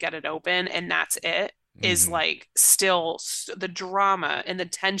not going to get it open, and that's it, is like still the drama and the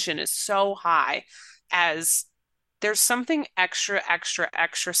tension is so high, as there's something extra, extra,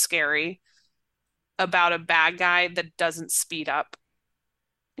 extra scary about a bad guy that doesn't speed up.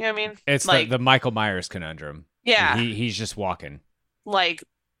 You know what I mean? It's like the Michael Myers conundrum. Yeah. He's just walking. Like,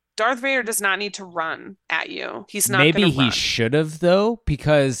 Darth Vader does not need to run at you. He's not going to run. Maybe he should have, though,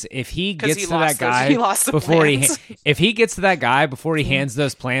 because if he gets to that guy before if he gets to that guy before he hands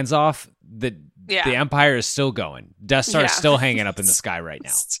those plans off, the Empire is still going. Death Star is still hanging up in the sky right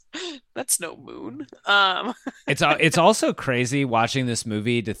now. That's no moon. It's also crazy watching this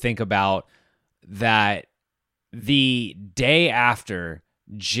movie to think about that the day after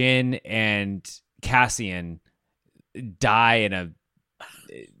Jyn and Cassian die in a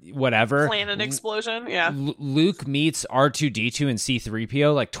whatever planet explosion, Luke meets R2-D2 and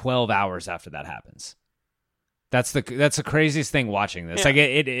C-3PO like 12 hours after that happens. That's the craziest thing watching this. Like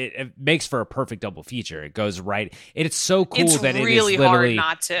it makes for a perfect double feature. It goes right. It's so cool that it is literally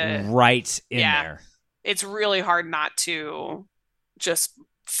right in there. It's really hard not to just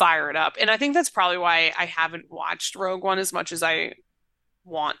fire it up. And I think that's probably why I haven't watched Rogue One as much as I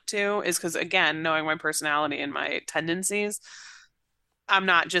want to, is because, again, knowing my personality and my tendencies, I'm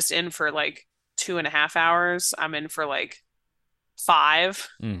not just in for like 2.5 hours. I'm in for like 5,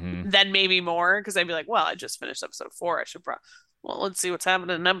 then maybe more, because I'd be like, well, I just finished episode 4. I should let's see what's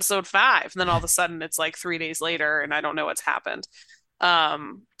happening in episode 5. And then all of a sudden it's like 3 days later and I don't know what's happened.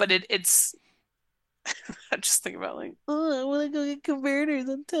 But it's I just think about like, I want to go get converters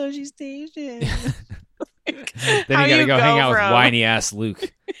on Toshi Station. Then you gotta go hang out with whiny ass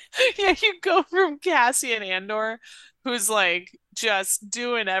Luke. Yeah, you go from Cassian Andor, who's like just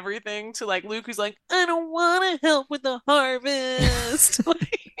doing everything, to like Luke, who's like, I don't want to help with the harvest.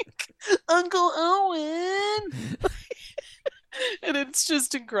 Like, Uncle Owen. And it's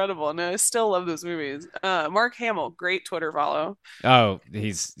just incredible. And I still love those movies. Mark Hamill, great Twitter follow. Oh,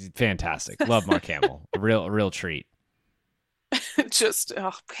 he's fantastic. Love Mark Hamill. A real treat. Just,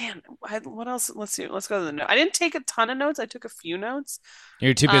 oh man, what else? Let's see. Let's go to the note. I didn't take a ton of notes. I took a few notes.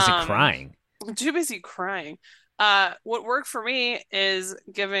 You're too busy crying. I'm too busy crying. What worked for me is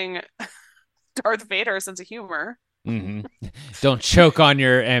giving Darth Vader a sense of humor. Don't choke on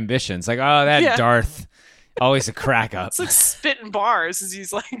your ambitions. Like, oh, that Darth, always a crack up. It's like spitting bars as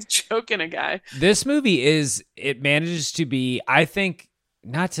he's like choking a guy. This movie it manages to be, I think,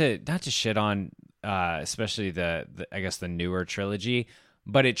 not to shit on especially the I guess the newer trilogy,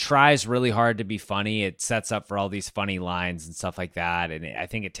 but it tries really hard to be funny. It sets up for all these funny lines and stuff like that, and I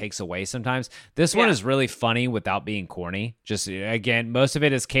think it takes away sometimes. This one is really funny without being corny. Just, again, most of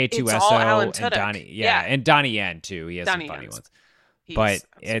it is K2SO and Donnie. And Donnie Yen too. He has some funny ones. But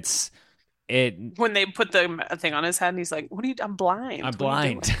when they put the thing on his head and he's like, I'm blind. I'm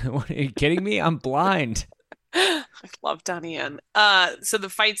blind. Are you kidding me? I'm blind. I love Donnie Yen. So the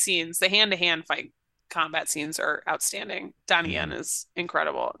fight scenes, the hand-to-hand fight combat scenes are outstanding. Donnie Yen is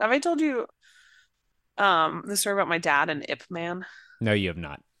incredible. Have I told you the story about my dad and Ip Man? No, you have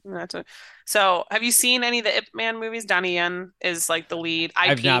not. So have you seen any of the Ip Man movies? Donnie Yen is like the lead. IP.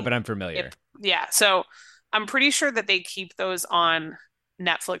 I've not, but I'm familiar. Yeah, so I'm pretty sure that they keep those on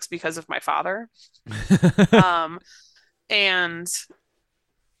Netflix because of my father. And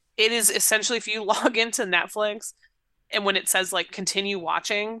it is essentially, if you log into Netflix and when it says like continue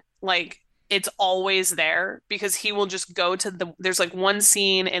watching, like it's always there, because he will just go to there's like one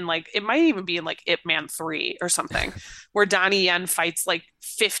scene in like, it might even be in like Ip Man 3 or something, where Donnie Yen fights like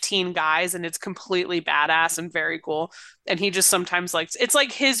 15 guys and it's completely badass and very cool. And he just sometimes like, it's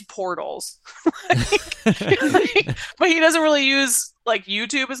like his portals. But he doesn't really use like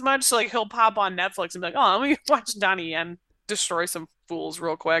YouTube as much. So like he'll pop on Netflix and be like, oh, let me watch Donnie Yen destroy some fools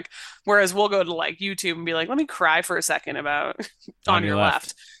real quick. Whereas we'll go to like YouTube and be like, let me cry for a second about on your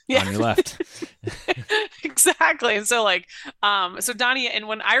left. Yeah. On your left. Exactly. And so like, so Donnie, and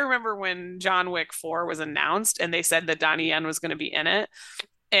when I remember when John Wick 4 was announced and they said that Donnie Yen was going to be in it,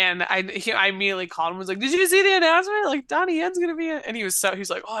 and I immediately called him and was like, did you see the announcement? Like Donnie Yen's going to be in it. And he's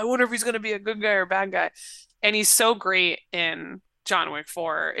like, oh, I wonder if he's going to be a good guy or a bad guy. And he's so great in John Wick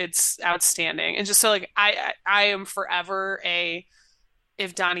 4. It's outstanding. And just so like, I am forever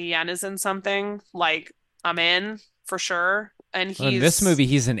if Donnie Yen is in something, like I'm in for sure. And in this movie,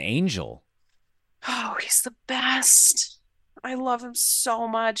 he's an angel. Oh, he's the best. I love him so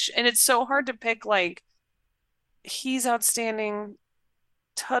much. And it's so hard to pick, like, he's outstanding.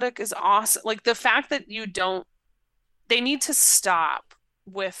 Tudyk is awesome. Like, the fact that they need to stop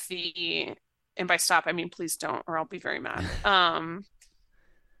with and by stop, I mean, please don't, or I'll be very mad.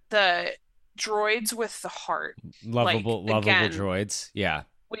 The droids with the heart. Lovable droids. Yeah.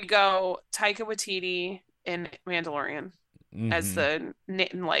 We go Taika Waititi in Mandalorian as the,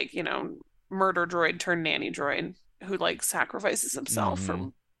 like, murder droid turned nanny droid who like sacrifices himself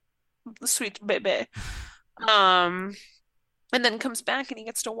for the sweet baby. And then comes back and he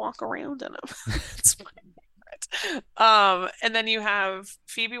gets to walk around in them. It's my favorite. And then you have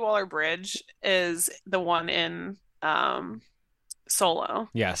Phoebe Waller-Bridge is the one in Solo.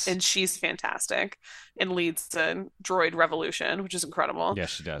 Yes. And she's fantastic and leads the droid revolution, which is incredible.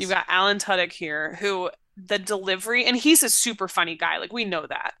 Yes, she does. You've got Alan Tudyk here, who the delivery, and he's a super funny guy. Like, we know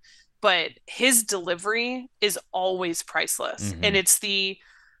that. But his delivery is always priceless. And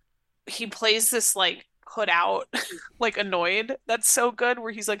he plays this like put out, like annoyed. That's so good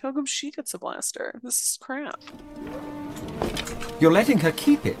where he's like, how come she gets a blaster? This is crap. You're letting her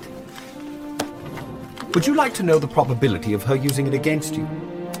keep it. Would you like to know the probability of her using it against you?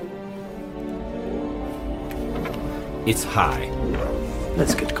 It's high.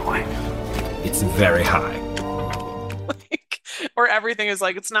 Let's get going. It's very high. Or everything is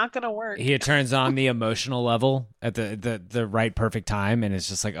like, it's not gonna work. He turns on the emotional level at the right perfect time, and it's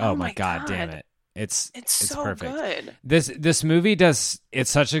just like, oh my god, damn it. It's so perfect. Good. This movie does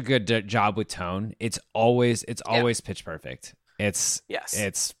such a good job with tone. It's always pitch perfect. It's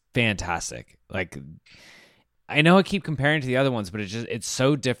fantastic. Like, I know I keep comparing to the other ones, but it's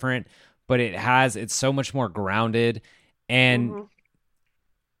so different, but it's so much more grounded. And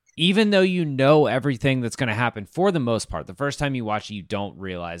even though you know everything that's going to happen for the most part, the first time you watch it, you don't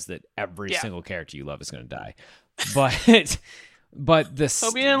realize that every single character you love is going to die. But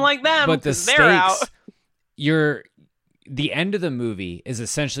hope you didn't like them. But the stakes, they're out. The end of the movie is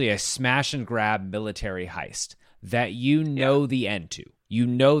essentially a smash and grab military heist that you know the end to. You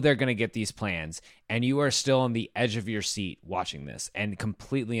know they're going to get these plans, and you are still on the edge of your seat watching this and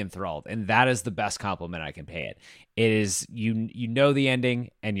completely enthralled. And that is the best compliment I can pay it. It is you know the ending,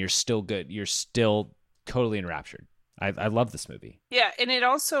 and you're still good. Tie still totally enraptured. I love this movie. Yeah, and it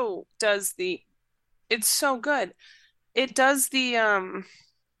also does it's so good. It does the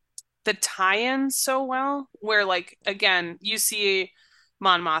tie-in so well, where like again, you see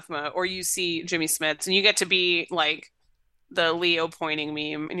Mon Mothma or you see Jimmy Smits, and you get to be like the Leo pointing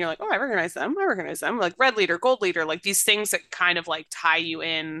meme, and you're like, oh, I recognize them. Like Red Leader, Gold Leader, like these things that kind of like tie you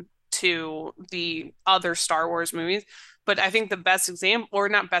in to the other Star Wars movies. But I think the best example, or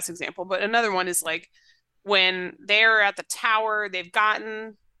not best example, but another one is like when they're at the tower, they've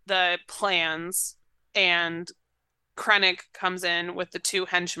gotten the plans, and Krennic comes in with the two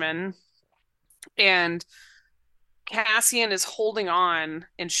henchmen, and Cassian is holding on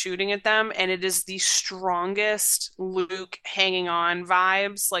and shooting at them, and it is the strongest Luke hanging on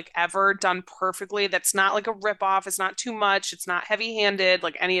vibes like ever, done perfectly. That's not like a ripoff. It's not too much. It's not heavy-handed,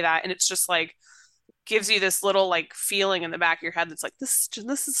 like any of that. And it's just like gives you this little like feeling in the back of your head that's like this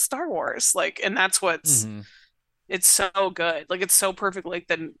is Star Wars. Like, and that's what's it's so good. Like it's so perfect. Like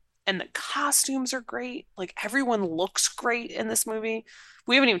the costumes are great. Like everyone looks great in this movie.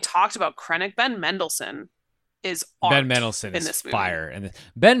 We haven't even talked about Krennic. Ben Mendelsohn is fire, and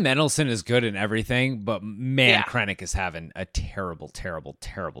Ben Mendelsohn is good in everything, but man, Krennic is having a terrible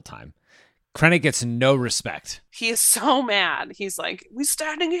time. Krennic gets no respect. He is so mad. He's like, "We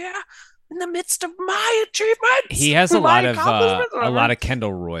standing here in the midst of my achievements." He has a lot of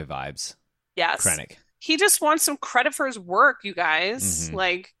Kendall Roy vibes. Yes, Krennic. He just wants some credit for his work, you guys.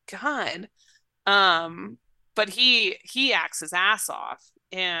 Like, God. But he acts his ass off,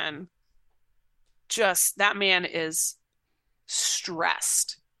 and just that man is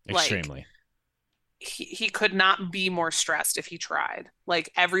stressed. Extremely. Like, he could not be more stressed if he tried. Like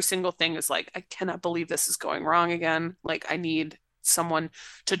every single thing is like, I cannot believe this is going wrong again. Like I need someone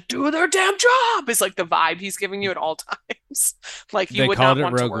to do their damn job is like the vibe he's giving you at all times. Like you They would called not it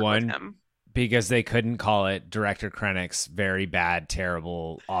want to Rogue work One with him. because they couldn't call it Director Krennic's very bad,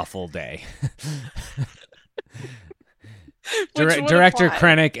 terrible, awful day. Director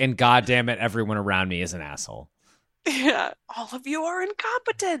Krennic and goddammit everyone around me is an asshole. Yeah, all of you are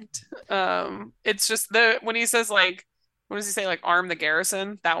incompetent. It's just when he says like, what does he say? Like, arm the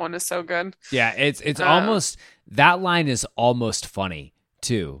garrison. That one is so good. Yeah, it's almost, that line is almost funny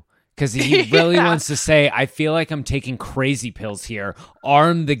too, because he really wants to say, I feel like I'm taking crazy pills here.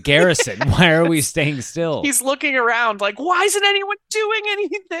 Arm the garrison. Why are we staying still? He's looking around like, why isn't anyone doing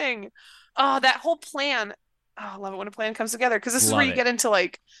anything? That whole plan. Oh, I love it when a plan comes together, because this is where you get into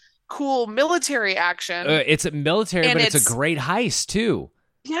like cool military action. It's a military, but it's a great heist too.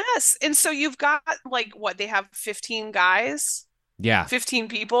 Yes. And so you've got like what they have 15 guys. Yeah. 15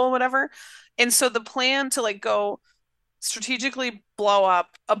 people, whatever. And so the plan to like go strategically blow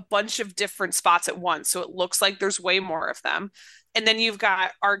up a bunch of different spots at once. So it looks like there's way more of them. And then you've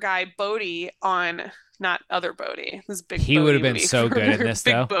got our guy Bodhi on, not other Bodhi. This big. He would have been so good in this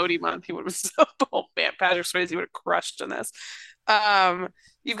big though. Bodhi month. He would have been so, oh man, Patrick Swayze would have crushed in this.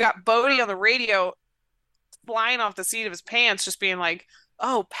 You've got Bodhi on the radio flying off the seat of his pants, just being like,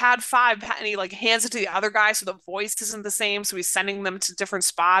 oh, pad 5, and he like hands it to the other guy so the voice isn't the same, so he's sending them to different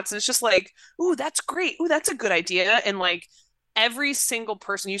spots, and it's just like, ooh, that's great, ooh, that's a good idea. And like every single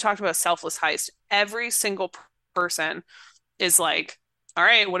person, you talked about selfless heist, every single person is like, all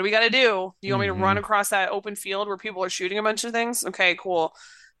right, what do we got to do? You want me to run across that open field where people are shooting a bunch of things? Okay, cool.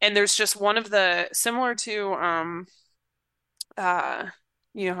 And there's just one of the, similar to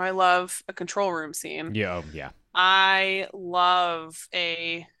you know, I love a control room scene. Yeah. I love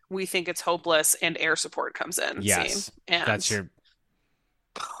we think it's hopeless and air support comes in scene. And that's your.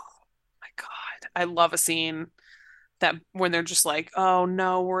 Oh my God. I love a scene that when they're just like, oh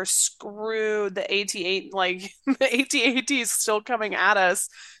no, we're screwed. The AT-8, like the AT-AT is still coming at us.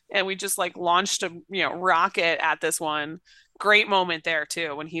 And we just like launched a, rocket at this one. Great moment there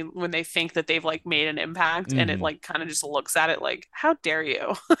too, when they think that they've like made an impact, and it like kind of just looks at it like, how dare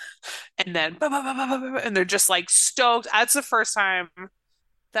you? And then and they're just like stoked. That's the first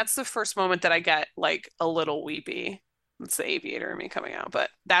moment that I get like a little weepy. It's the aviator in me coming out, but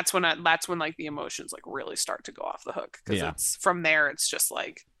that's when like the emotions like really start to go off the hook, because it's from there, it's just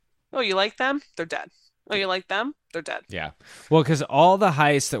like, oh, you like them? They're dead. Oh, you like them? They're dead. Yeah. Well, because all the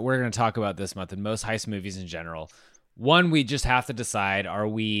heists that we're going to talk about this month, and most heist movies in general, one, we just have to decide, are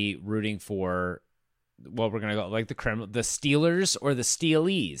we rooting for, well, we're going to go like the Steelers or the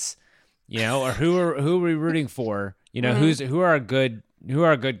Steelies, or who are we rooting for? Who are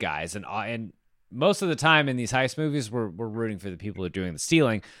good guys, and most of the time in these heist movies, we're rooting for the people who are doing the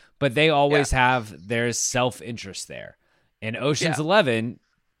stealing, but they always have their self-interest there. In Ocean's 11,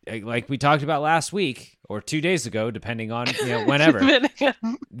 like we talked about last week or 2 days ago, depending on whenever,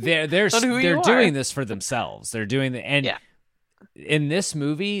 they're doing this for themselves. They're doing in this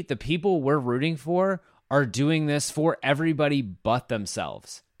movie, the people we're rooting for are doing this for everybody but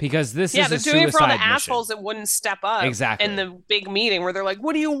themselves, because this is a suicide mission. Yeah, they're doing it for all the assholes that wouldn't step up exactly in the big meeting where they're like,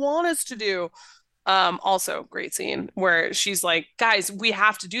 "What do you want us to do?" Also great scene where she's like, guys, we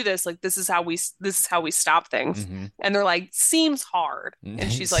have to do this. Like, this is how we stop things. And they're like, seems hard. And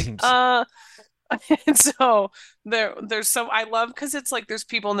she's like, and so there's some, I love, because it's like, there's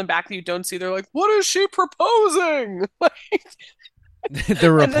people in the back that you don't see. They're like, what is she proposing?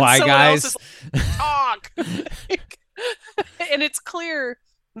 The reply guys talk. And it's clear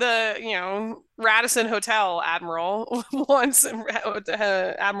the Radisson Hotel Admiral wants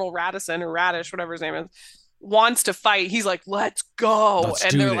Admiral Radisson or Radish, whatever his name is, wants to fight. He's like, let's go.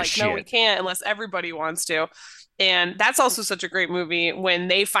 And they're like, no, we can't unless everybody wants to. And that's also such a great movie when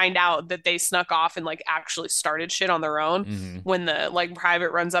they find out that they snuck off and like actually started shit on their own. When the like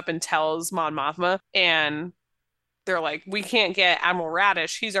private runs up and tells Mon Mothma, and they're like, we can't get Admiral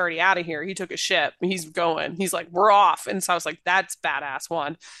Radish. He's already out of here. He took a ship. He's going. He's like, we're off. And so I was like, that's badass,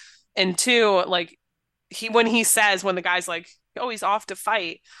 one. And two, like when the guy's like, oh, he's off to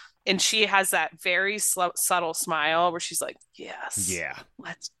fight. And she has that very subtle smile where she's like, yes,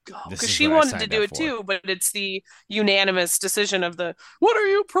 let's go. Because she wanted to do it too, but it's the unanimous decision of the, what are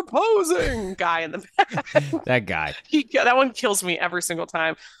you proposing guy in the back. That guy. That one kills me every single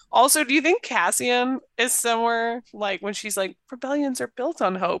time. Also, do you think Cassian is somewhere like when she's like, rebellions are built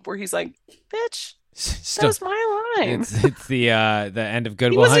on hope, where he's like, bitch, that was my line. It's the end of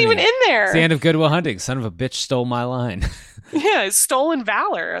Good He Will wasn't Hunting. even in there. It's the end of Good Will Hunting. Son of a bitch stole my line. Yeah, it's stolen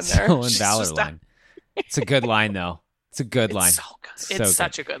valor in there. Stolen valor line. It's a good line, though. It's a good line. So good. It's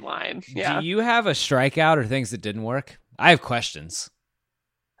such a good line. Yeah. Do you have a strikeout or things that didn't work? I have questions.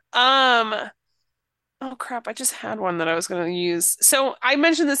 Oh crap, I just had one that I was going to use. So I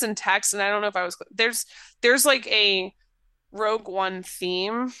mentioned this in text and I don't know if I was there's like a Rogue One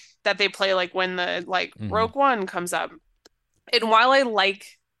theme that they play like when the like Rogue One comes up. And while I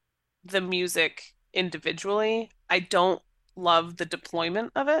like the music individually, I don't love the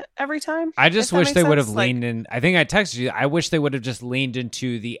deployment of it every time. I just wish they would have like, leaned in. I think I texted you. I wish they would have just leaned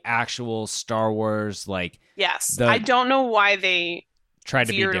into the actual Star Wars, like yes. I don't know why they tried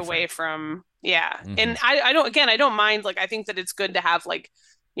to be veered different. away from and I don't mind, like I think that it's good to have like,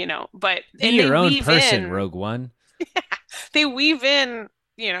 you know, but be and your they own weave person, in, Rogue One. they weave in,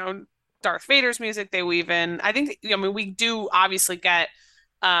 you know, Darth Vader's music, they weave in. I think I mean we do obviously get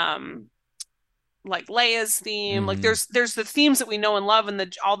like Leia's theme. Like there's the themes that we know and love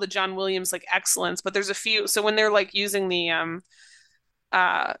and all the John Williams like excellence, but there's a few. So when they're like using the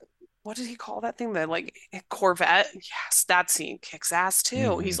what did he call that thing? The like Corvette. Yes, that scene kicks ass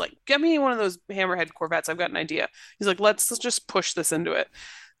too. He's like, get me one of those Hammerhead Corvettes. I've got an idea. He's like, let's just push this into it.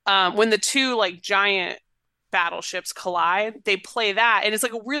 When the two like giant battleships collide, they play that, and it's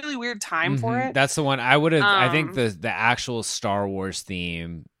like a really weird time for it. That's the one I would have. I think the actual Star Wars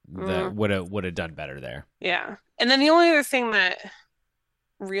theme that would have done better there. Yeah, and then the only other thing that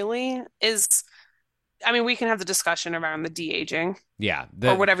really is, I mean, we can have the discussion around the de-aging. Yeah.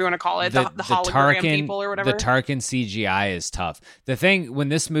 Or whatever you want to call it. The hologram Tarkin, people or whatever. The Tarkin CGI is tough. The thing, when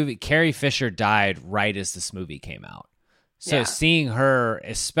this movie, Carrie Fisher died right as this movie came out. So seeing her,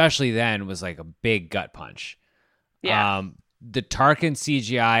 especially then, was like a big gut punch. Yeah. The Tarkin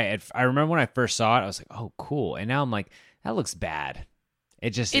CGI, I remember when I first saw it, I was like, oh, cool. And now I'm like, that looks bad.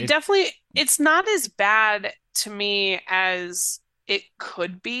 It definitely, it's not as bad to me as it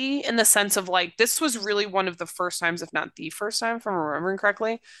could be, in the sense of like, this was really one of the first times, if not the first time, if I'm remembering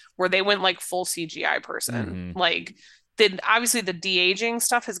correctly, where they went like full CGI person. Like, obviously the de-aging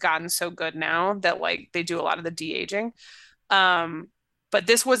stuff has gotten so good now that like they do a lot of the de-aging. But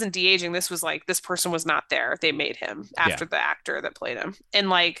this wasn't de-aging. This was like, this person was not there. They made him after the actor that played him.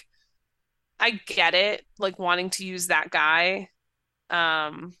 And like, I get it, like wanting to use that guy.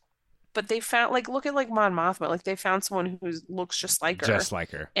 But they found, like, look at like Mon Mothma, like they found someone who looks just like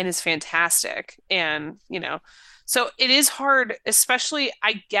her and is fantastic. And, you know, so it is hard, especially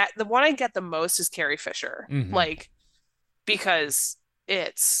the one I get the most is Carrie Fisher, like, because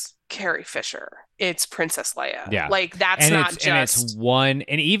it's Carrie Fisher, it's Princess Leia. Yeah. Like that's and not it's, just, and it's one,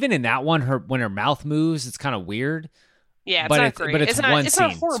 and even in that one, when her mouth moves, it's kind of weird. Yeah, it's but not great. But it's one it's scene.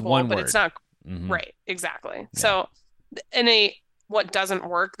 not horrible, it's one but word. it's not right. Exactly. Yeah. So what doesn't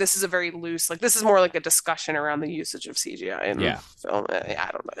work, this is a very loose, like this is more like a discussion around the usage of CGI in film. I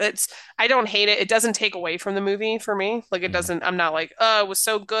don't know. I don't hate it. It doesn't take away from the movie for me. Like it doesn't, I'm not like, oh, it was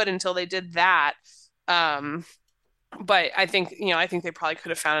so good until they did that. But I think they probably could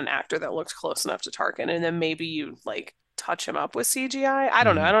have found an actor that looked close enough to Tarkin, and then maybe you like touch him up with CGI. I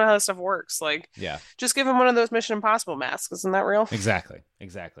don't know. I don't know how this stuff works. Like, just give him one of those Mission Impossible masks. Isn't that real? Exactly.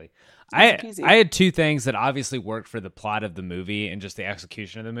 I had two things that obviously worked for the plot of the movie and just the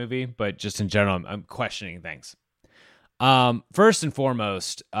execution of the movie, but just in general, I'm questioning things. First and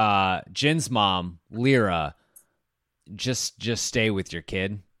foremost, Jin's mom, Lyra, just stay with your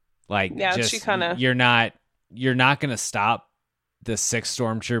kid. Like, she kind of, you're not going to stop the 6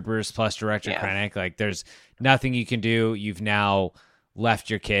 stormtroopers plus Director Krennic. Like, there's nothing you can do. You've now left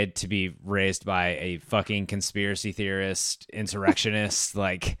your kid to be raised by a fucking conspiracy theorist, insurrectionist,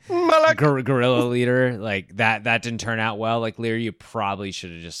 like guerrilla leader. Like that didn't turn out well. Like, Lyra, you probably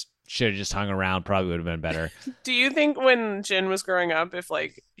should have just hung around. Probably would have been better. Do you think when Jin was growing up, if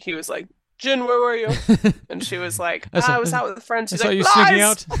like he was like, Jin, where were you? And she was like, I was out with friends. She's like, you lies! sneaking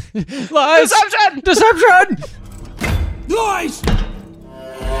out. Lies! Deception! Lies!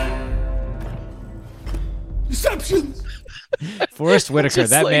 Deception! Forrest Whitaker,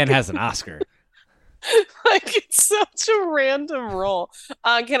 that like, man has an Oscar. Like, it's such a random role.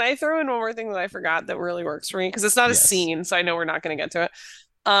 Can I throw in one more thing that I forgot that really works for me? Because it's not a scene, so I know we're not going to get to it.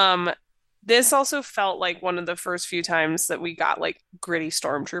 This also felt like one of the first few times that we got like gritty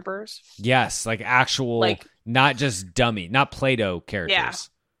stormtroopers. Yes, like actual, like, not just dummy, not Play-Doh characters. Yeah,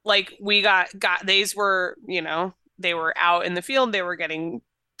 like we got these were, you know, they were out in the field, they were getting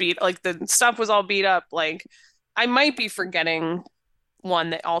beat, like the stuff was all beat up. Like, I might be forgetting one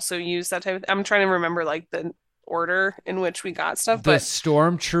that also used that type of, I'm trying to remember like the order in which we got stuff. The But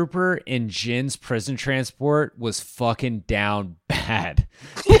stormtrooper in Jin's prison transport was fucking down bad.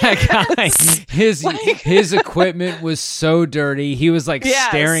 That guy, his equipment was so dirty. He was like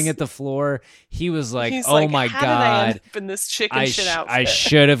staring at the floor. He was like, "Oh like, my how did I god!" end up in this chicken shit outfit? I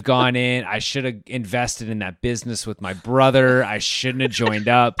should have gone in. I should have invested in that business with my brother. I shouldn't have joined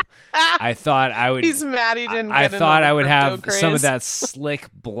up. I thought I would. He's mad he didn't. I get thought in I on would the have crypto some of craze. that slick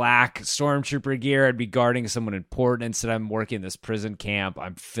black stormtrooper gear. I'd be guarding someone important. Instead, I'm working in this prison camp.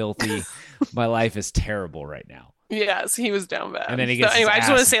 I'm filthy. My life is terrible right now. Yes, he was down bad. And then he gets anyway, his I just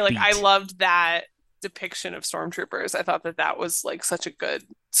want to ass say, like, I beat. loved that depiction of stormtroopers. I thought that was like such a good,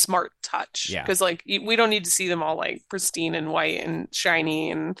 smart touch. Yeah. Because like we don't need to see them all like pristine and white and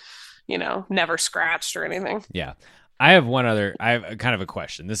shiny and never scratched or anything. Yeah. I have kind of a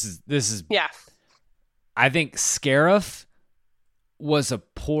question. This is Yeah. I think Scarif was a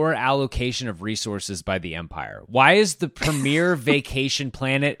poor allocation of resources by the Empire. Why is the premier vacation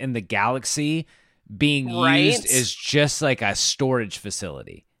planet in the galaxy being used as just like a storage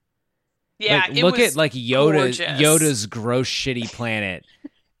facility? Yeah, like, look at like gorgeous. Yoda's gross shitty planet.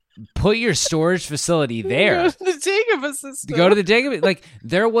 Put your storage facility there. Go to the Dagobah system. Go to the Dagobah. Like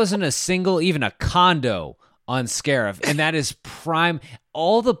there wasn't a single, even a condo on Scarif, and that is prime.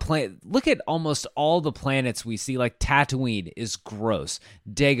 All the look at almost all the planets we see. Like Tatooine is gross.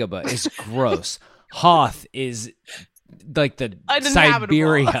 Dagobah is gross. Hoth is like the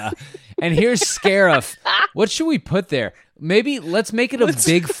Siberia, and here's Scarif. What should we put there? Maybe let's make it a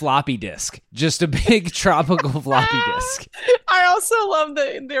big floppy disk, just a big tropical floppy disk. I also love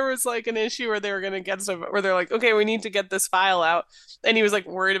that there was like an issue where they were going to get stuff where they're like, okay, we need to get this file out. And he was like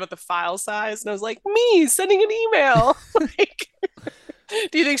worried about the file size. And I was like, me sending an email. Like,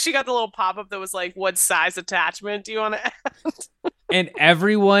 do you think she got the little pop-up that was like, what size attachment do you want to add? And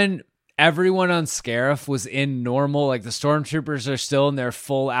everyone on Scarif was in normal, like the stormtroopers are still in their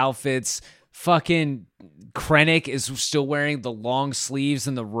full outfits. Fucking Krennic is still wearing the long sleeves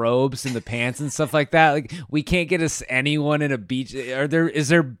and the robes and the pants and stuff like that. Like we can't get us anyone in a beach. Is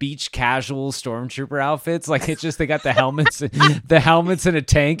there beach casual stormtrooper outfits? Like it's just they got the helmets, and a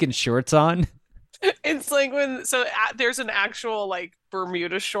tank and shorts on. It's like there's an actual like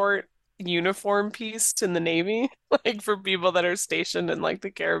Bermuda short uniform piece in the Navy, like for people that are stationed in like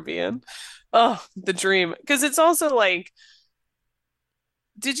the Caribbean. Oh, the dream. Because it's also like,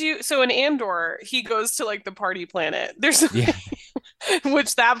 so in Andor, he goes to like the party planet. There's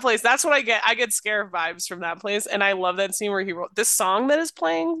which that place, that's what I get Scarif vibes from that place. And I love that scene where he wrote this song that is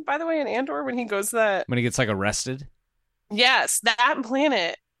playing, by the way, in Andor when he goes to that. When he gets like arrested. Yes, that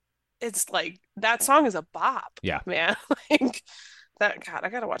planet. It's like that song is a bop. Yeah, man. Like that. God, I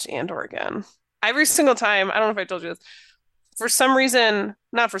gotta watch Andor again. Every single time. I don't know if I told you this. For some reason,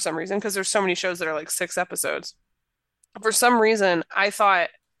 not for some reason, because there's so many shows that are like 6 episodes. For some reason, I thought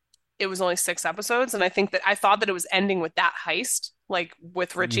it was only 6 episodes, and I thought that it was ending with that heist, like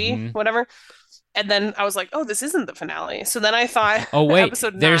with Richie, whatever. And then I was like, oh, this isn't the finale. So then I thought, oh wait,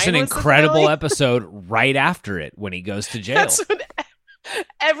 episode 9 there's an was incredible episode right after it when he goes to jail. That's what,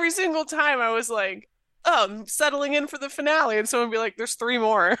 every single time I was like, oh, I'm settling in for the finale, and someone would be like, there's 3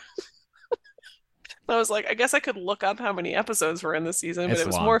 more. I was like, I guess I could look up how many episodes were in the season, but it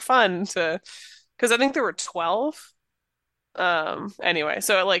was more fun because I think there were 12. Anyway,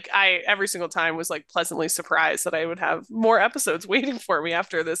 so like I every single time was like pleasantly surprised that I would have more episodes waiting for me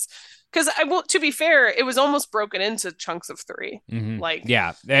after this, because to be fair, it was almost broken into chunks of 3. Like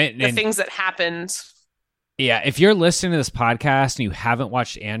the things that happened. Yeah, if you're listening to this podcast and you haven't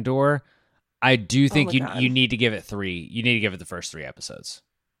watched Andor, I do think you need to give it 3. You need to give it the first 3 episodes.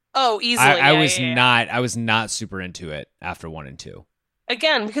 Oh, easily. I was not super into it after 1 and 2.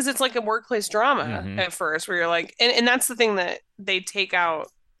 Again, because it's like a workplace drama at first, where you're like, and that's the thing that they take out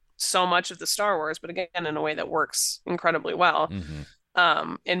so much of the Star Wars, but again, in a way that works incredibly well,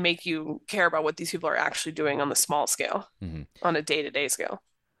 and make you care about what these people are actually doing on the small scale, on a day-to-day scale.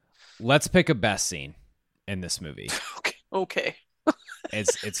 Let's pick a best scene in this movie. Okay.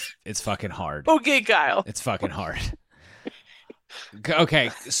 It's fucking hard. Okay, Kyle. It's fucking hard. Okay,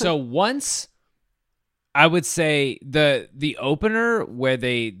 so once I would say the opener where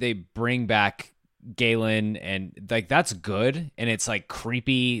they bring back Galen, and like that's good, and it's like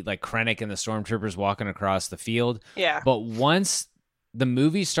creepy, like Krennic and the stormtroopers walking across the field. Yeah. But once the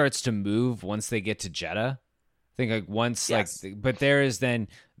movie starts to move, once they get to Jeddah, I think like once but there is then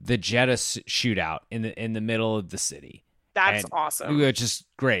the Jeddah shootout in the middle of the city. That's awesome. Which is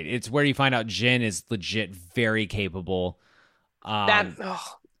great. It's where you find out Jyn is legit very capable.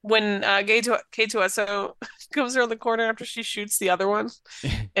 When K2SO comes around the corner after she shoots the other one,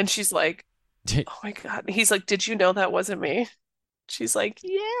 and she's like, Oh my God. He's like, did you know that wasn't me? She's like,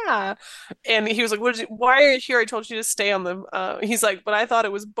 yeah. And he was like, why are you here? I told you to stay on the, he's like, but I thought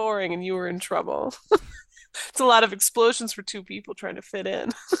it was boring and you were in trouble. It's a lot of explosions for two people trying to fit in.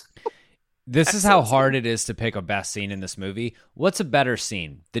 This is how hard it is to pick a best scene in this movie. What's a better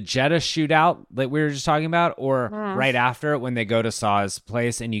scene? The Jeddah shootout that we were just talking about, or right after it when they go to Saw's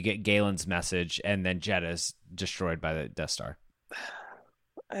place and you get Galen's message and then Jeddah's destroyed by the Death Star?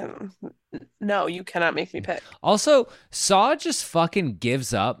 No, you cannot make me pick. Also, Saw just fucking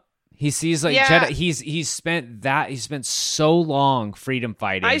gives up. He sees like Jeddah. He's spent so long freedom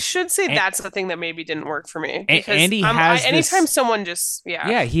fighting. I should say that's the thing that maybe didn't work for me. Because and he has anytime someone just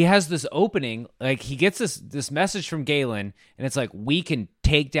he has this opening. Like he gets this message from Galen, and it's like, we can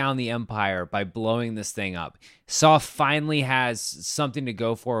take down the Empire by blowing this thing up. Saw finally has something to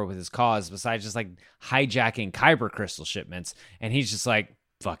go for with his cause besides just like hijacking Kyber crystal shipments, and he's just like,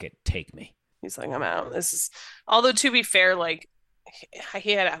 fuck it, take me. He's like, I'm out. Although to be fair, like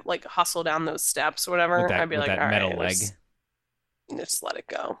he had to like hustle down those steps or whatever. I'd be like, all metal right, leg. Just let it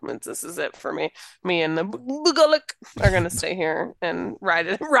go. This is it for me. Me and the Bugalik are gonna stay here and ride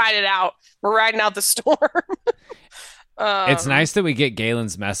it out. We're riding out the storm. It's nice that we get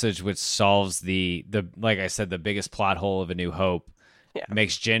Galen's message, which solves the like I said, the biggest plot hole of A New Hope. Yeah.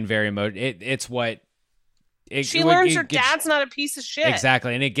 Makes Jin very It's what she learns your dad's not a piece of shit.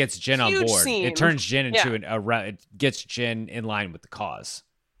 Exactly, and it gets Jin on board. Scene. It turns Jin into it gets Jin in line with the cause.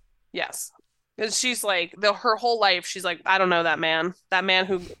 Yes, because she's like her whole life. She's like, I don't know that man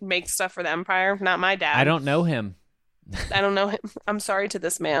who makes stuff for the Empire. Not my dad. I don't know him. I don't know him. I'm sorry to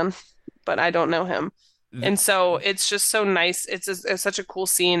this man, but I don't know him. And so it's just so nice. It's such a cool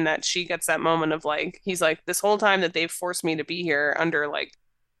scene that she gets that moment of like, he's like, this whole time that they've forced me to be here under like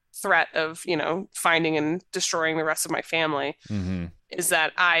threat of, finding and destroying the rest of my family, is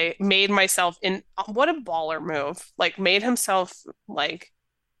that I made myself what a baller move, like made himself like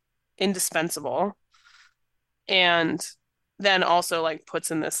indispensable, and then also like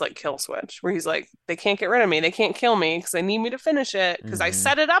puts in this like kill switch where he's like, they can't get rid of me, they can't kill me because they need me to finish it because I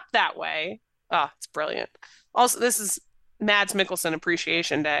set it up that way. It's brilliant. Also, this is Mads Mikkelsen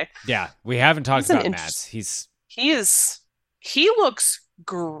Appreciation Day. Yeah, we haven't talked about Mads. He looks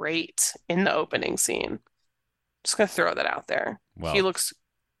great in the opening scene. Just gonna throw that out there. Well, he looks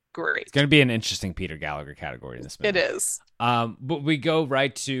great. It's gonna be an interesting Peter Gallagher category in this movie. It is. But we go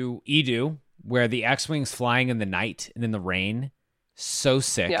right to Edu, where the X-wing's flying in the night and in the rain. So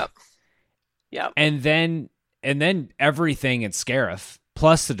sick. Yep. And then everything in Scarif,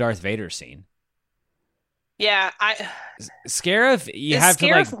 plus the Darth Vader scene. Yeah, Scarif, you have to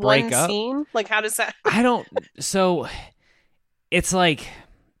like break up. Scene? Like, how does that? So it's like,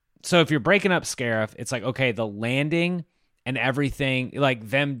 so if you're breaking up Scarif, it's like, okay, the landing and everything, like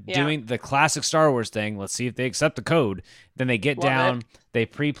them doing the classic Star Wars thing. Let's see if they accept the code. Then they get down, they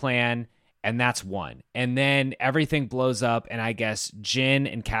pre-plan, and that's one. And then everything blows up, and I guess Jin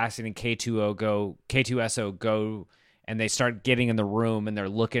and Cassian and K2SO go. And they start getting in the room and they're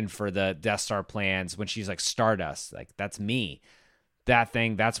looking for the Death Star plans when she's like, Stardust, like that's me. That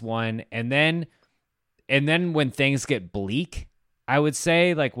thing, that's one. And then when things get bleak, I would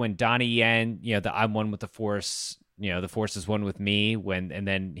say, like when Donnie Yen, the I'm one with the Force, the Force is one with me, and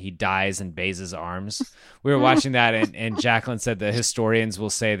then he dies in Baze's arms. We were watching that and Jacqueline said the historians will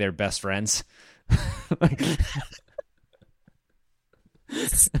say they're best friends.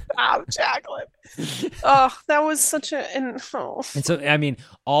 Stop, Jacqueline. Oh, that was such And so, I mean,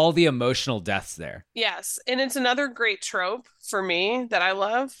 all the emotional deaths there. Yes. And it's another great trope for me that I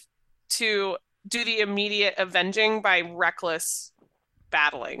love, to do the immediate avenging by reckless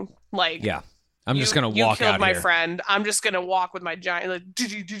battling. Like, I'm just going to walk out here. You killed my friend. I'm just going to walk with my giant,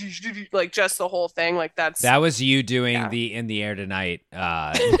 like just the whole thing. Like that was you doing the In the Air Tonight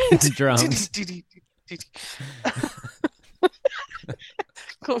drums.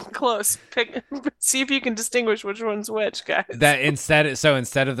 Close. See if you can distinguish which one's which, guys. That instead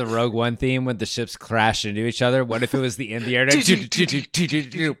of the Rogue One theme when the ships crash into each other, what if it was the In the Air?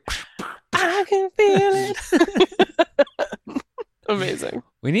 I can feel it. Amazing.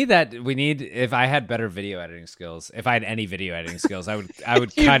 We need that. If I had better video editing skills, if I had any video editing skills, I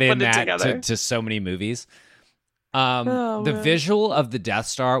would cut in that to so many movies. The visual of the Death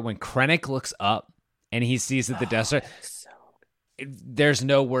Star when Krennic looks up and he sees that the Death Star. There's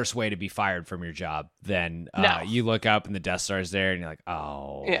no worse way to be fired from your job than you look up and the Death Star's there and you're like,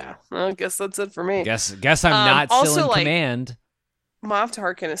 oh. Yeah, well, I guess that's it for me. Guess I'm not still in command. Moff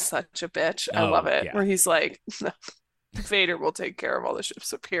Tarkin is such a bitch. I love it. Yeah. Where he's like, Vader will take care of all the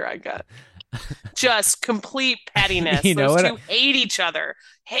ships up here. I got Just complete pettiness. You know Those what two hate each other.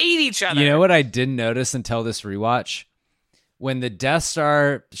 Hate each other. You know what I didn't notice until this rewatch? When the Death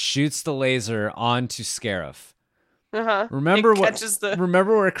Star shoots the laser onto Scarif. Remember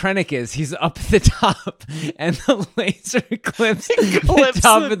where Krennic is? He's up at the top, and the laser clips the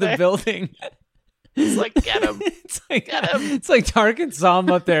top of the building. It's like, get him. Get him. It's like Tarkin saw him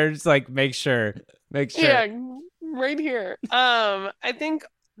up there, just like make sure. Yeah, right here. I think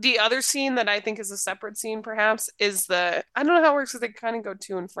the other scene that I think is a separate scene, perhaps, is I don't know how it works because they kind of go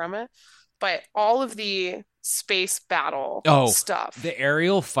to and from it, but all of the space battle stuff. The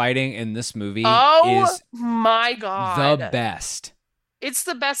aerial fighting in this movie is my God, the best. It's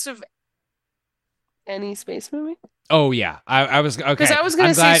the best of any space movie. Oh yeah, I was okay. Because I was going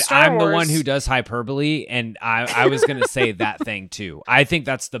to say Star I'm Wars. the one who does hyperbole, and I was going to say that thing too. I think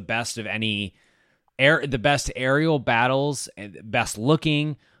that's the best of any the best aerial battles, best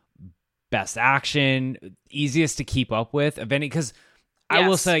looking, best action, easiest to keep up with of any. Because I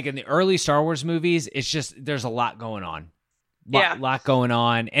will say, like in the early Star Wars movies, it's just there's a lot going on, lot going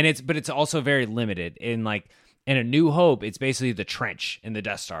on, and it's also very limited. In A New Hope, it's basically the trench in the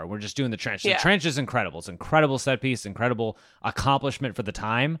Death Star. We're just doing the trench. The trench is incredible. It's an incredible set piece, incredible accomplishment for the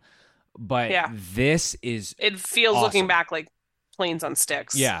time. But this is it feels awesome. Looking back like planes on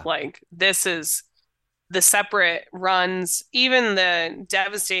sticks. Yeah, like this is the separate runs, even the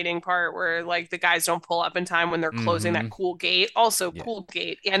devastating part where like the guys don't pull up in time when they're closing that cool gate. Also, cool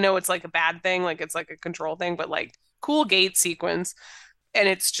gate. I know it's like a bad thing, like it's like a control thing, but like cool gate sequence, and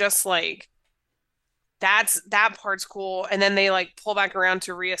it's just like. That part's cool, and then they like pull back around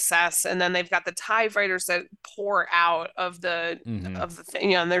to reassess, and then they've got the TIE fighters that pour out of the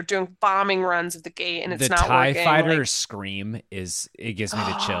thing, and they're doing bombing runs of the gate, and it's not working. The TIE fighter scream it gives me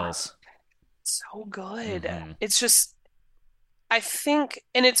the chills. So good. It's just, I think,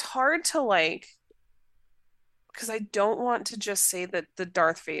 and it's hard to like, because I don't want to just say that the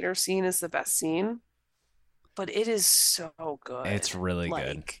Darth Vader scene is the best scene, but it is so good. It's really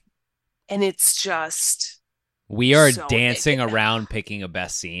good. And it's just we are so dancing around picking a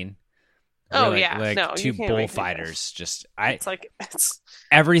best scene. Two bullfighters. It's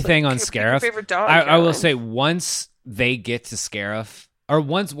everything on Scarif. I will say once they get to Scarif, or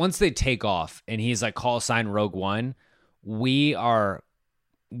once they take off, and he's like call sign Rogue One, we were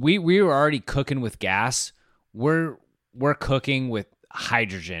already cooking with gas. We're cooking with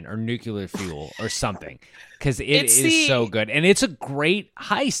hydrogen or nuclear fuel or something, because it is so good, and it's a great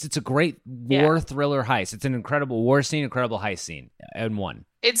heist. It's a great war thriller heist. It's an incredible war scene, incredible heist scene in one.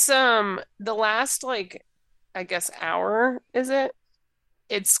 It's the last like I guess hour, is it?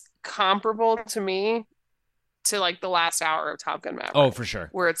 It's comparable to me to like the last hour of Top Gun Maverick. Oh, for sure.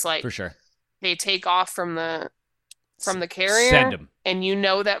 Where it's like for sure they take off from the carrier, send them, and you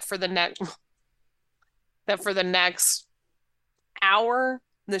know that for the next hour,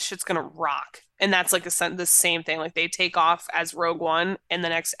 this shit's gonna rock. And that's like the same thing. Like they take off as Rogue One, and the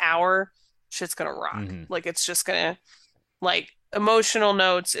next hour, shit's gonna rock. Like it's just gonna like emotional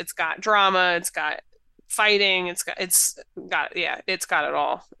notes. It's got drama. It's got fighting. It's got it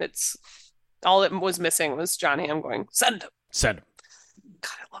all. It's all it was missing was John Hamm going, send him. Send him.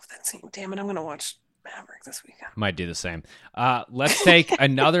 God, I love that scene. Damn it, I'm gonna watch Maverick this weekend. Might do the same. Let's take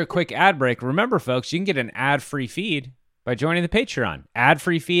another quick ad break. Remember, folks, you can get an ad-free feed by joining the Patreon.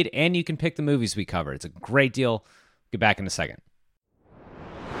 Ad-free feed, and you can pick the movies we cover. It's a great deal. Get back in a second.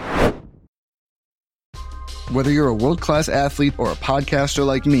 Whether you're a world-class athlete or a podcaster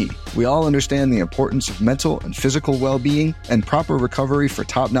like me, we all understand the importance of mental and physical well-being and proper recovery for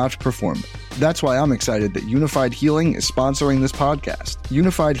top-notch performance. That's why I'm excited that Unified Healing is sponsoring this podcast.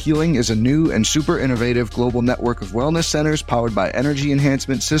 Unified Healing is a new and super innovative global network of wellness centers powered by Energy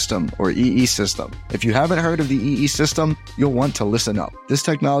Enhancement System, or EE System. If you haven't heard of the EE System, you'll want to listen up. This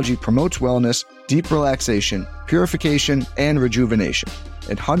technology promotes wellness, deep relaxation, purification, and rejuvenation.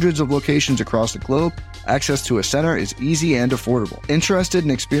 In hundreds of locations across the globe, access to a center is easy and affordable. Interested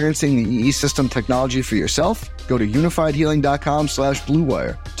in experiencing the EE System technology for yourself? Go to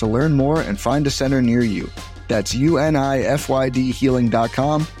unifiedhealing.com/bluewire to learn more and find a center near you. That's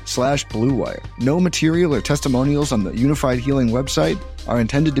unifydhealing.com/bluewire. No material or testimonials on the Unified Healing website are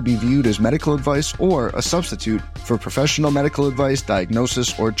intended to be viewed as medical advice or a substitute for professional medical advice,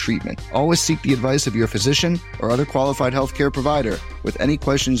 diagnosis, or treatment. Always seek the advice of your physician or other qualified healthcare provider with any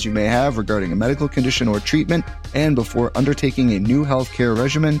questions you may have regarding a medical condition or treatment, and before undertaking a new healthcare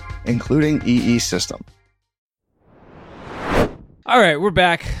regimen, including EE System. All right, we're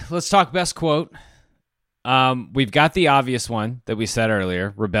back. Let's talk best quote. We've got the obvious one that we said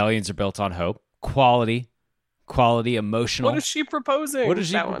earlier. Rebellions are built on hope. Quality. quality, emotional. What is she proposing? What is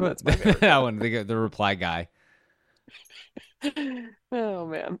she that one? That's my favorite. That one, the reply guy. Oh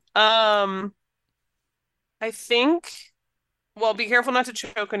man. I think. Well, be careful not to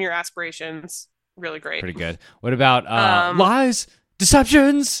choke on your aspirations. Really great. Pretty good. What about lies,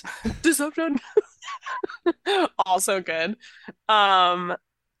 deceptions? Deception. Also good. When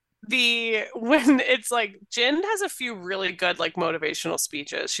it's like Jin has a few really good like motivational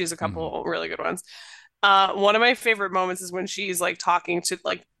speeches. She's a couple really good ones. One of my favorite moments is when she's like talking to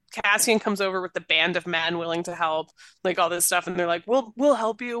like Cassian comes over with the band of men willing to help, like all this stuff, and they're like, "We'll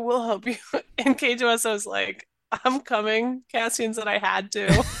help you, we'll help you." And K2SO is like, "I'm coming." Cassian said I had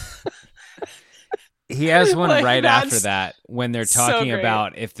to. He has one Like, right that's after that when they're so talking great.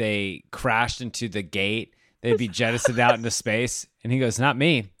 about if they crashed into the gate, they'd be jettisoned out into space. And he goes, "Not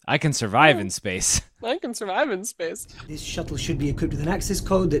me. I can survive in space." I can survive in space. This shuttle should be equipped with an access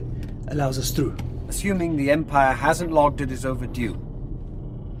code that allows us through. Assuming the Empire hasn't logged it as overdue.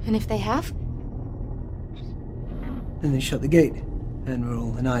 And if they have? Then they shut the gate, and we're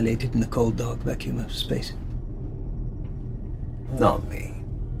all annihilated in the cold, dark vacuum of space. Not me.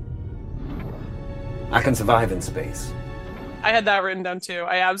 I can survive in space. I had that written down too.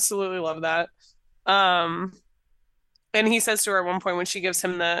 I absolutely love that. And he says to her at one point when she gives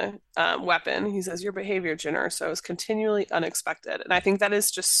him the weapon, he says, "Your behavior, Jin Erso, is continually unexpected." And I think that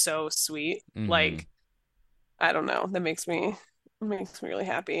is just so sweet. Like, I don't know, that makes me really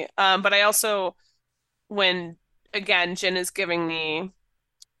happy. But I also, when again Jin is giving me,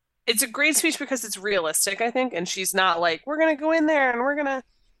 it's a great speech because it's realistic, I think, and she's not like, "We're gonna go in there and we're gonna,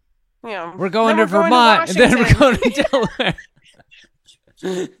 you know, We're going to then we're Vermont, and then we're Washington." going to Delaware.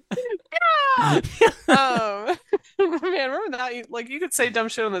 Man, remember that? You could say dumb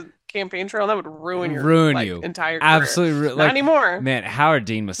shit on the campaign trail, and that would ruin your like, you entire career. Absolutely. Not anymore. Man, Howard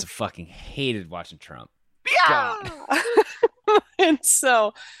Dean must have fucking hated watching Trump. Yeah. And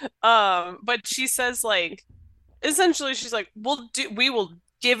so, but she says like, essentially, she's like, we will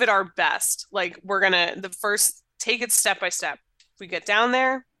give it our best. Like, we're gonna take it step by step. If we get down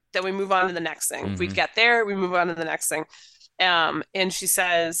there, then we move on to the next thing. If we get there, we move on to the next thing. And she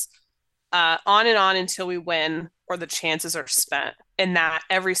says, on and on until we win or the chances are spent. And that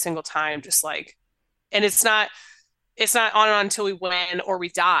every single time, just like, and it's not on and on until we win or we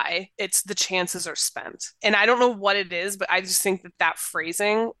die. It's the chances are spent. And I don't know what it is, but I just think that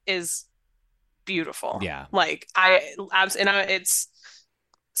phrasing is beautiful. Yeah. Like it's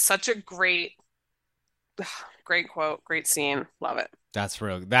such a great quote, great scene. Love it. That's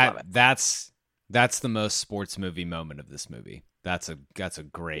real. That's the most sports movie moment of this movie. That's a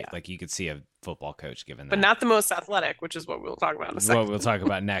great, like you could see a football coach giving that. But not the most athletic, which is what we'll talk about in a second. What we'll talk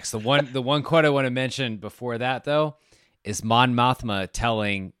about next. The one quote I want to mention before that though is Mon Mothma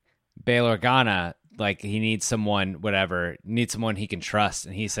telling Bail Organa like he needs someone he can trust,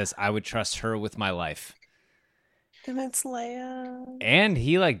 and he says, "I would trust her with my life." And it's Leia. And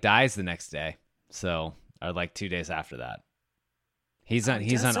he like dies the next day. So, or like 2 days after that. He's on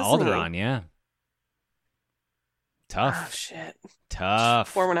Alderaan, yeah. Tough. Oh shit.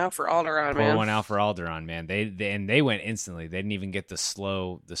 Tough. Pour one out for Alderaan, man. They went instantly. They didn't even get the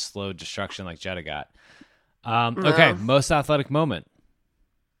slow destruction like Jedha got. Okay, most athletic moment.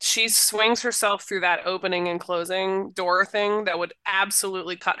 She swings herself through that opening and closing door thing that would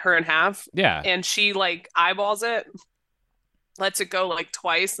absolutely cut her in half. Yeah. And she like eyeballs it, lets it go like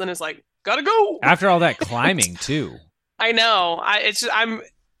twice, then is like, "Gotta go." After all that climbing too. I know. I'm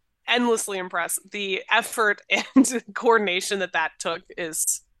endlessly impressed. The effort and coordination that took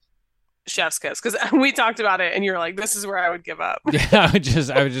is chef's kiss, because we talked about it and you're like, "This is where I would give up." Yeah, I would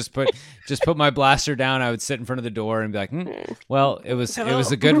just put my blaster down. I would sit in front of the door and be like, well, it was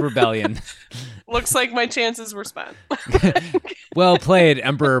a good rebellion. Looks like my chances were spent. Well played,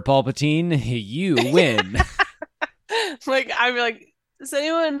 Emperor Palpatine. You win. Like, I'd be like, "Is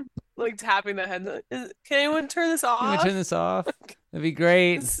anyone like tapping the head? Can anyone turn this off? Can we turn this off? That'd be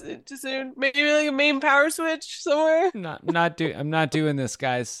great. Just maybe like a main power switch somewhere." I'm not doing this,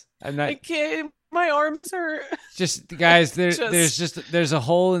 guys. I'm not. I can't. My arms hurt. Just guys, there's a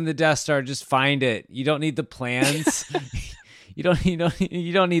hole in the Death Star. Just find it. You don't need the plans. you don't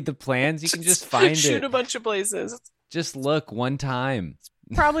need the plans. You can just find it. Shoot a bunch of places. Just look one time.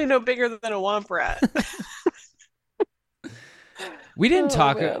 Probably no bigger than a Womp Rat. We didn't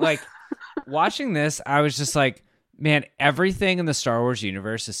talk like watching this. I was just like, man, everything in the Star Wars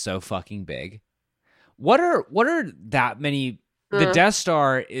universe is so fucking big. What are that many? The Death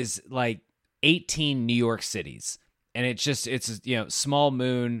Star is like 18 New York cities, and it's small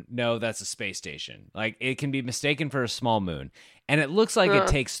moon. No, that's a space station. Like, it can be mistaken for a small moon, and it looks like it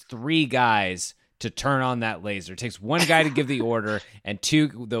takes 3 guys to turn on that laser. It takes one guy to give the order and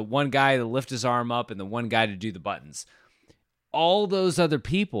the one guy to lift his arm up and the one guy to do the buttons. All those other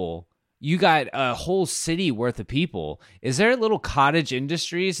people, you got a whole city worth of people. Is there little cottage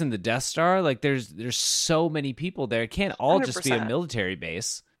industries in the Death Star? Like there's so many people there. It can't all 100%. just be a military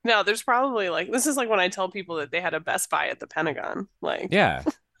base. No, there's probably this is like when I tell people that they had a Best Buy at the Pentagon. Yeah.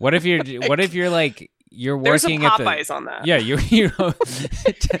 What if you're like you're working there's at some Popeyes on that. Yeah, you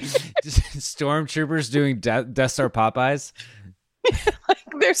stormtroopers doing Death Star Popeyes.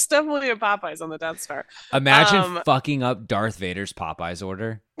 There's definitely a Popeyes on the Death Star. Imagine fucking up Darth Vader's Popeyes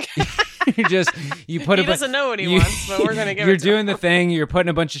order. You put he doesn't know what he wants, but we're gonna give you're it to doing him. the thing, you're putting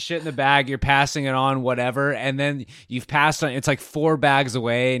a bunch of shit in the bag, you're passing it on, whatever, and then you've passed on, it's like 4 bags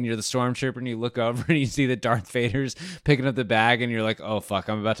away, and you're the stormtrooper, and you look over and you see that Darth Vader's picking up the bag, and you're like, oh fuck,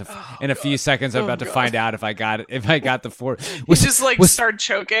 I'm about to in a few seconds I'm about to find out if I got the 4. Start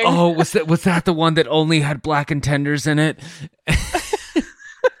choking. Oh, was that the one that only had blackened tenders in it?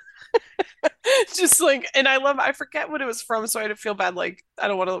 Just and I forget what it was from, so I had to feel bad. I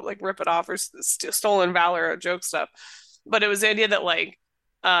don't want to rip it off or stolen valor or joke stuff, but it was the idea that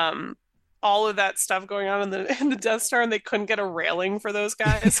all of that stuff going on in the Death Star, and they couldn't get a railing for those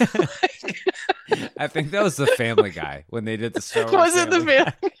guys. I think that was the Family Guy when they did the Star Wars. Was it the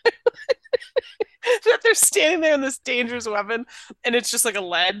Family Guy? That they're standing there in this dangerous weapon, and it's just like a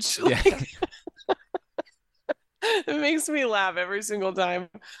ledge. Yeah. It makes me laugh every single time.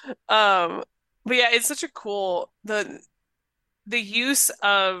 But yeah, it's such a cool the use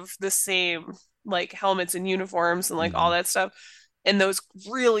of the same helmets and uniforms and all that stuff, and those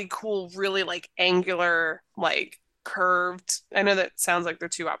really cool, really angular, curved. I know that sounds like they're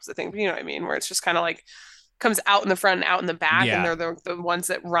two opposite things, but you know what I mean, where it's just kind of comes out in the front and out in the back, and they're the ones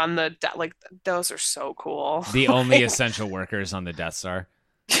that run those are so cool. The only essential workers on the Death Star.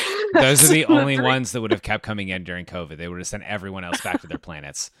 Those are the only ones that would have kept coming in during COVID. They would have sent everyone else back to their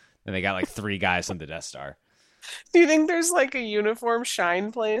planets. And they got 3 guys on the Death Star. Do you think there's a uniform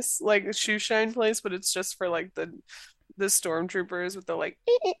shine place, a shoe shine place, but it's just for the stormtroopers with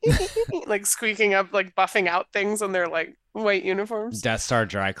the squeaking up, buffing out things on their white uniforms? Death Star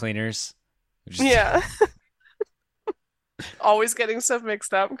dry cleaners. Yeah. Always getting stuff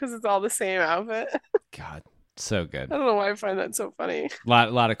mixed up because it's all the same outfit. God. So good. I don't know why I find that so funny.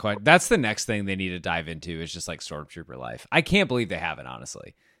 Lot of questions. That's the next thing they need to dive into is just Stormtrooper life. I can't believe they haven't,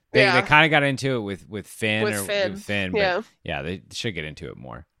 honestly. They kind of got into it with Finn. With Finn. But yeah, they should get into it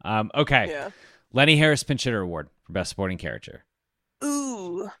more. Okay. Yeah. Lenny Harris Pinch Hitter Award for Best Supporting Character.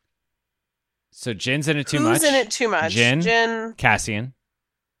 Ooh. So Jin's in it too much. Who's in it too much? Jin. Cassian.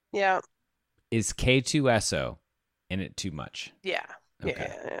 Yeah. Is K2SO in it too much? Yeah.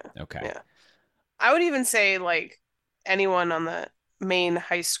 Okay. Yeah. Okay. Yeah. I would even say anyone on the main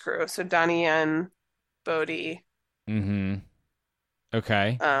heist crew. So Donnie Yen, Bodhi. Mm-hmm.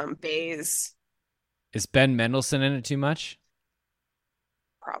 Okay. Baze. Is Ben Mendelsohn in it too much?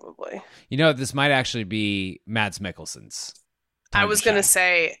 Probably. This might actually be Mads Mikkelsen's. I was gonna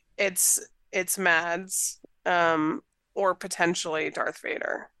say it's Mads, or potentially Darth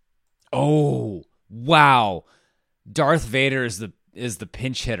Vader. Oh wow, Darth Vader is the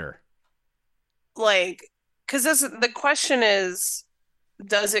pinch hitter. Because the question is,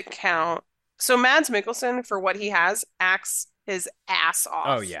 does it count? So Mads Mikkelsen, for what he has, acts his ass off.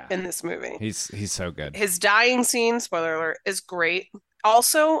 Oh yeah, in this movie, he's so good. His dying scene, spoiler alert, is great.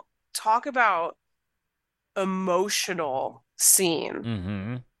 Also, talk about emotional scene.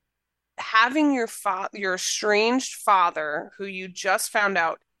 Mm-hmm. Having your estranged father, who you just found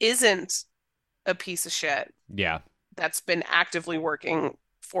out isn't a piece of shit. Yeah, that's been actively working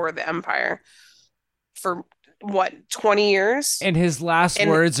for the Empire for what, 20 years? And his last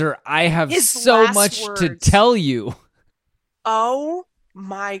words are, "I have so much to tell you." Oh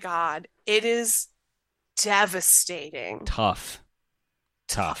my God. It is devastating. Tough.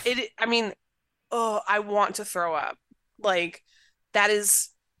 I mean, I want to throw up. That is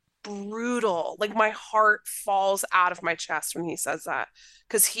brutal. My heart falls out of my chest when he says that,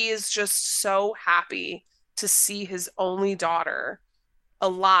 because he is just so happy to see his only daughter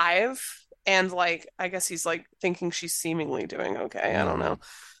alive, and I guess he's thinking she's seemingly doing okay. I don't know.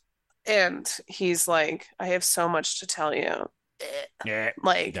 And he's like, "I have so much to tell you." Yeah.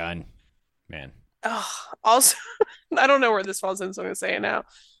 Done. Man. Also, I don't know where this falls in, so I'm gonna say it now.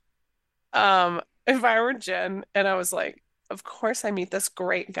 If I were Jen and I was like, of course I meet this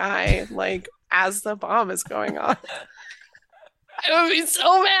great guy, as the bomb is going on, I would be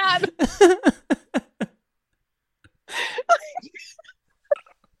so mad.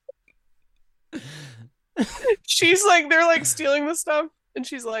 She's they're stealing the stuff, and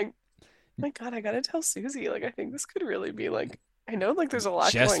she's like, my God, I gotta tell Susie. Like, I think this could really be like, I know, like, there's a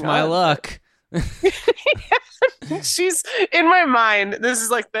lot Just going my on. luck. She's in my mind. This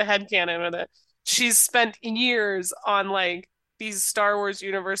is like the headcanon with it. She's spent years on like these Star Wars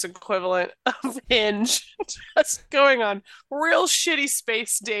universe equivalent of Hinge, just going on real shitty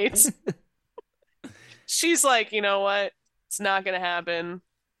space dates. She's like, you know what? It's not gonna happen.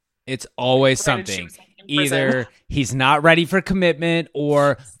 It's always Granted, something. she was in prison. Either he's not ready for commitment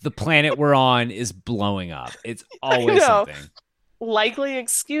or the planet we're on is blowing up. It's always something. Likely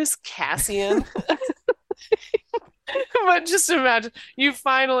excuse, Cassian. But just imagine, you're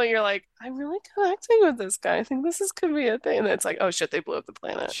like, I'm really connecting with this guy. I think could be a thing. And it's like, oh shit, they blew up the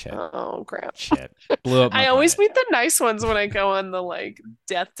planet. Shit. Oh crap. Shit. Blew up my I always planet. meet the nice ones when I go on the like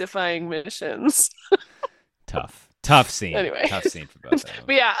death-defying missions. Tough scene. Anyway. Tough scene for both of them.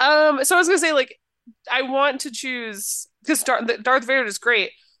 But yeah, so I was gonna say, like, I want to choose, because Darth Vader is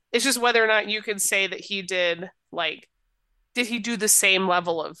great. It's just whether or not you could say that he did he do the same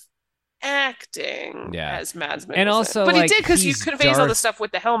level of acting as Mads Mikkelsen? And also, but like, he did, because he he's conveys all the stuff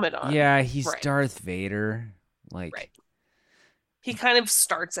with the helmet on. Yeah, he's Right. Darth Vader. Like, Right. He kind of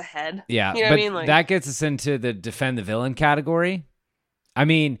starts ahead. yeah, You know but what I mean? Like, that gets us into the defend the villain category. I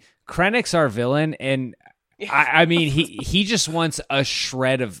mean, Krennic's our villain, and I mean, he just wants a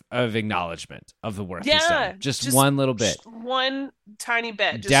shred of acknowledgement of the work he's done. Just one little bit. One tiny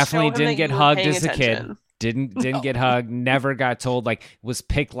bit. Just Definitely show him didn't that get you were hugged paying as a kid. attention. Didn't get hugged. Never got told. Like, was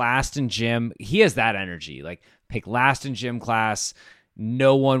picked last in gym. He has that energy. Like, picked last in gym class.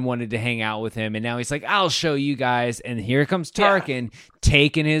 No one wanted to hang out with him, and now he's like, "I'll show you guys." And here comes Tarkin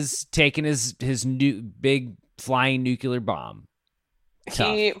taking his new big flying nuclear bomb.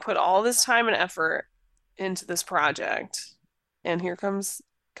 He put all this time and effort into this project, and here comes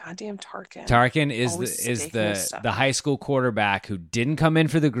goddamn Tarkin. Tarkin is Always is staking his stuff. the high school quarterback who didn't come in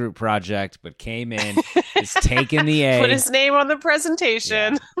for the group project but came in, is taking the A. Put his name on the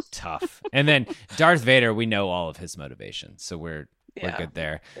presentation. Yeah, tough. And then Darth Vader, we know all of his motivations, so we're good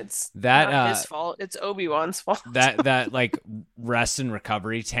there. It's that not his fault. It's Obi-Wan's fault. that like rest and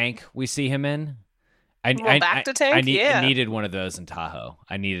recovery tank we see him in. I needed one of those in Tahoe.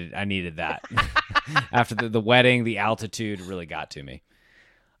 I needed that. After the wedding, the altitude really got to me.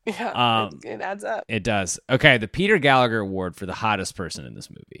 Yeah, it adds up. It does. Okay, the Peter Gallagher Award for the hottest person in this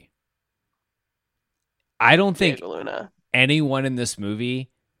movie. I don't think anyone in this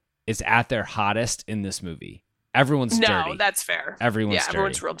movie is at their hottest in this movie. Everyone's dirty. No, that's fair. Everyone's dirty.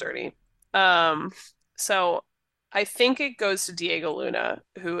 Everyone's real dirty. So I think it goes to Diego Luna,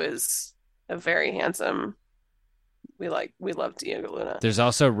 who is a very handsome. We love Diego Luna. There's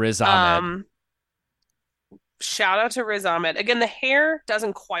also Riz Ahmed. Shout out to Riz Ahmed. Again, the hair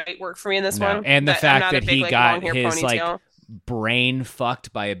doesn't quite work for me in this one. And the fact that he got his ponytail. like brain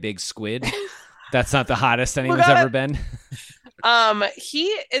fucked by a big squid. That's not the hottest anyone's ever been.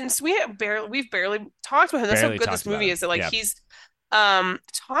 We've barely talked about him. That's how good this movie is. That like he's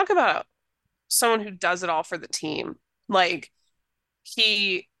talk about someone who does it all for the team. Like,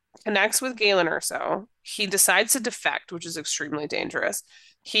 he connects with Galen Erso. He decides to defect, which is extremely dangerous.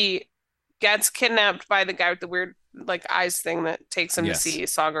 He gets kidnapped by the guy with the weird like eyes thing that takes him to see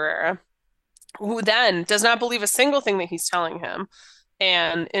Saw Gerrera, who then does not believe a single thing that he's telling him,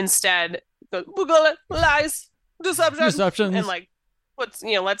 and instead goes lies, deceptions, and like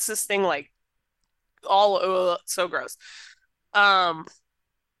lets this thing like all so gross.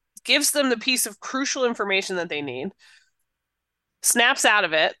 Gives them the piece of crucial information that they need. Snaps out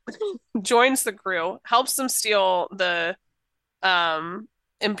of it, joins the crew, helps them steal the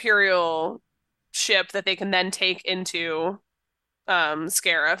Imperial ship that they can then take into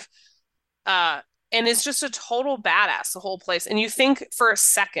Scarif, and is just a total badass the whole place. And you think for a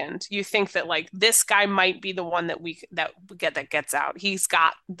second, that like this guy might be the one that gets out. He's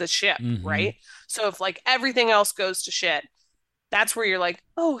got the ship, right? So if like everything else goes to shit, that's where you're like,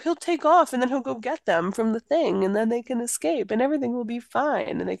 oh, he'll take off and then he'll go get them from the thing, and then they can escape and everything will be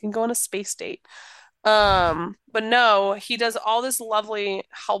fine and they can go on a space date. But no, he does all this lovely,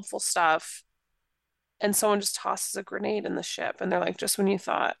 helpful stuff, and someone just tosses a grenade in the ship, and they're like, just when you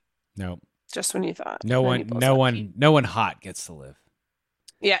thought. Nope. Just when you thought. No one hot gets to live.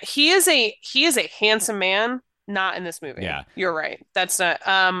 Yeah, he is a handsome man, not in this movie. Yeah. You're right. That's not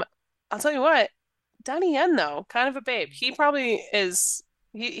I'll tell you what, Donnie Yen though, kind of a babe. He probably is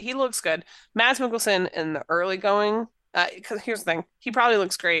he looks good. Mads Mikkelsen in the early going, because here's the thing, he probably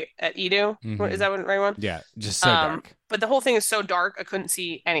looks great at Edo. Is that the right one? Yeah, just so dark. But the whole thing is so dark, I couldn't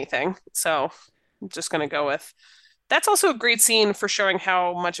see anything. So I'm just gonna go with. That's also a great scene for showing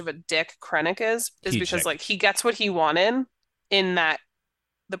how much of a dick Krennic is because like he gets what he wanted in that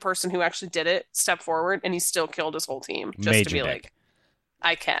the person who actually did it stepped forward, and he still killed his whole team just Major to be dick. like,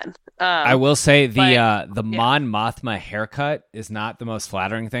 I can. I will say the yeah. Mon Mothma haircut is not the most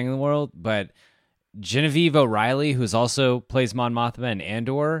flattering thing in the world, but Genevieve O'Reilly, who's also plays Mon Mothma in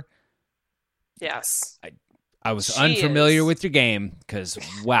Andor. Yes. I was unfamiliar with your game because,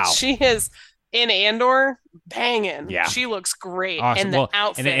 wow. She is in Andor banging. Yeah. She looks great. Awesome. And the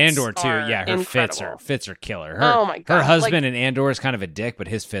outfits and in Andor too. are Yeah, her incredible. fits are killer. Oh my God. Her husband in Andor is kind of a dick, but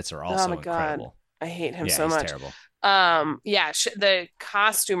his fits are also incredible. I hate him Yeah, so he's much. terrible. The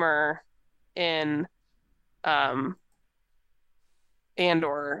costumer in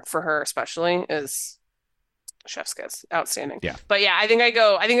Andor for her especially is chef's kiss, outstanding. Yeah. But yeah, I think I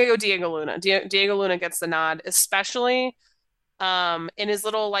go Diego Luna. Diego Luna gets the nod, especially in his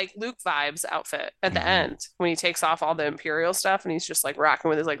little like Luke vibes outfit at the end when he takes off all the Imperial stuff and he's just like rocking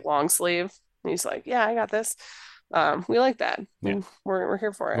with his like long sleeve. And he's like, yeah, I got this. We like that. Yeah. We're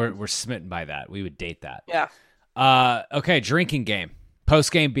here for it. We're smitten by that. We would date that. Yeah. Okay, drinking game.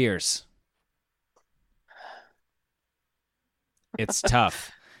 Post-game beers. It's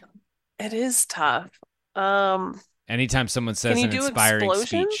tough. It is tough. Anytime someone says can you an do inspiring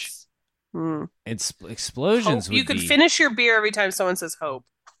explosions? speech. It's explosions Hope. You could be... finish your beer every time someone says hope.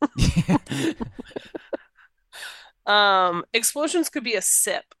 Explosions could be a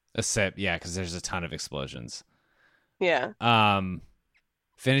sip. A sip, yeah, because there's a ton of explosions. Yeah.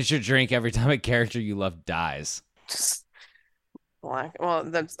 Finish your drink every time a character you love dies. Just black. Well,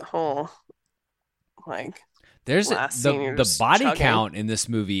 that's the whole like. There's the body chugging. count in this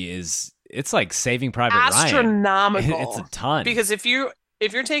movie it's like Saving Private Ryan. Astronomical. It's a ton. Because if you're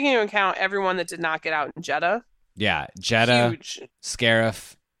taking into account everyone that did not get out in Jeddah. Yeah, Jeddah, huge.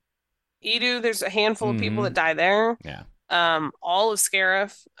 Scarif, Edu. There's a handful of people that die there. Yeah. All of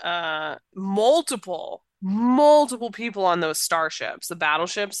Scarif. Multiple people on those starships, the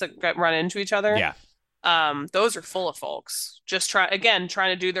battleships that run into each other. Yeah. Those are full of folks just trying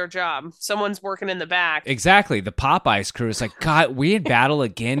to do their job. Someone's working in the back. Exactly. The Popeyes crew is like, God, we in battle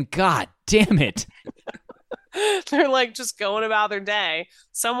again. God damn it. They're like just going about their day.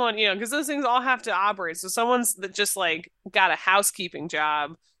 Someone, because those things all have to operate. So someone's that just like got a housekeeping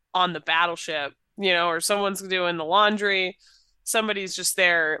job on the battleship, or someone's doing the laundry. Somebody's just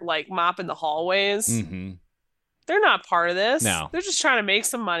there like mopping the hallways. Mm-hmm. They're not part of this. No. They're just trying to make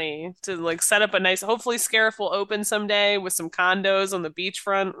some money to like set up a nice, hopefully Scarif will open someday with some condos on the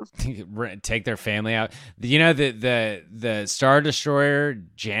beachfront. Take their family out. The Star Destroyer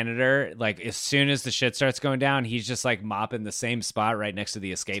janitor, like as soon as the shit starts going down, he's just like mopping the same spot right next to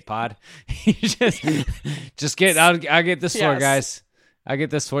the escape pod. He I'll get this floor, guys. I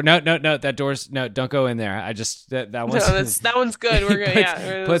get this floor. No, that door's don't go in there. I just that one's no, that one's good. We're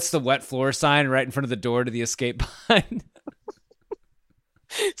good. Puts the wet floor sign right in front of the door to the escape pod.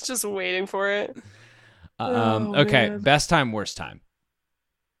 It's just waiting for it. Okay, man. Best time, worst time.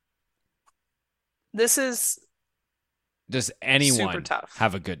 Does anyone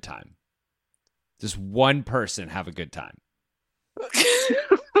have a good time? Does one person have a good time?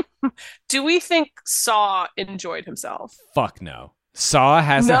 Do we think Saw enjoyed himself? Fuck no. Saw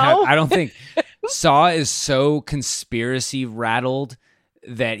hasn't. No? I don't think Saw is so conspiracy rattled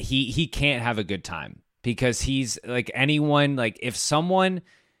that he can't have a good time because he's like anyone. Like if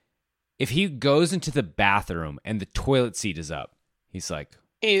he goes into the bathroom and the toilet seat is up, he's like,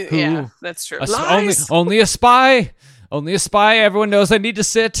 yeah, that's true. Only a spy. Only a spy. Everyone knows I need to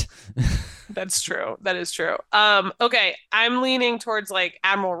sit. That's true. That is true. Okay, I'm leaning towards like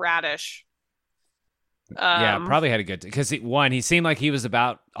Admiral Radish. Yeah, probably had a good because he seemed like he was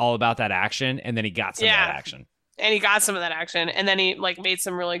all about that action, and then he got some of that action. And he got some of that action, and then he like made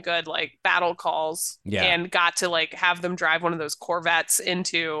some really good like battle calls, and got to like have them drive one of those Corvettes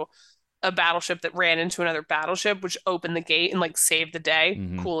into a battleship that ran into another battleship, which opened the gate and like saved the day.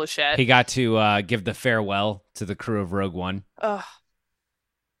 Mm-hmm. Cool as shit. He got to give the farewell to the crew of Rogue One.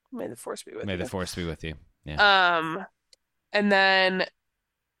 May the force be with you. May the force be with you. Yeah. And then.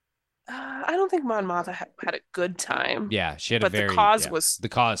 I don't think Mon Mothma had a good time. Yeah, she had but the cause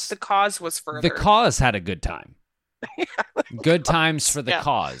was further. The cause had a good time. Good times for the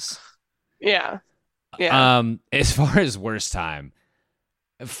cause. Yeah. As far as worst time,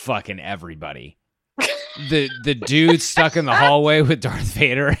 fucking everybody. The dude stuck in the hallway with Darth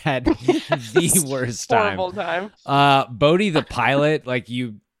Vader had the worst time. Horrible time. Bodhi the pilot, like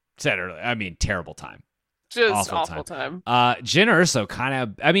you said earlier, I mean, terrible time. Just awful time. Jyn Erso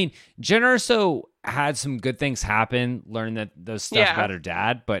Jyn Erso had some good things happen, learned that those stuff about her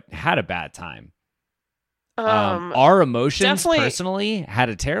dad, but had a bad time. Our emotions personally had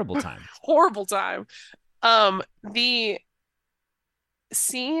a terrible time. Horrible time. The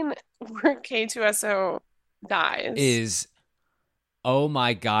scene where K2SO dies is, oh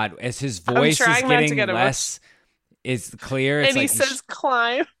my God, as his voice is getting less, it's clear. It's and like he says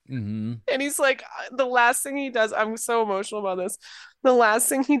climb. Mm-hmm. And he's like, the last thing he does, I'm so emotional about this. The last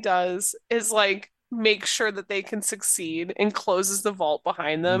thing he does is like make sure that they can succeed and closes the vault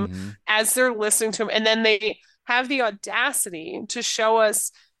behind them as they're listening to him. And then they have the audacity to show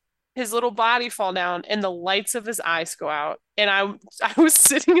us his little body fall down and the lights of his eyes go out. And I was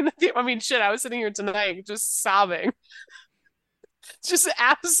sitting in the theater. I mean, shit, I was sitting here tonight just sobbing. Just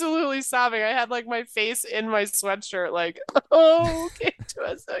absolutely sobbing. I had like my face in my sweatshirt, like, oh,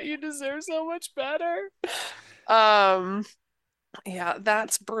 K2SO, you deserve so much better. Yeah,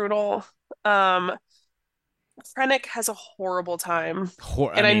 that's brutal. Krennic has a horrible time.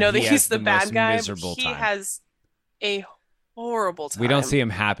 I know that he's the bad guy, but he has a horrible time. We don't see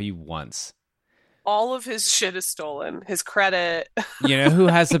him happy once. All of his shit is stolen. His credit. You know who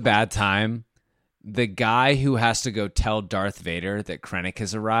has a bad time? The guy who has to go tell Darth Vader that Krennic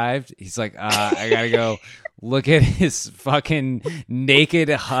has arrived. He's like, I gotta go look at his fucking naked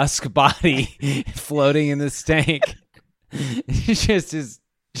husk body floating in the stank. just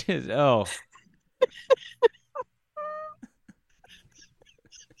oh.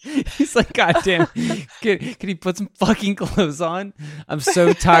 He's like, God damn, can he put some fucking clothes on? I'm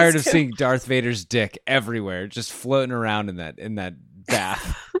so tired of seeing Darth Vader's dick everywhere, just floating around in that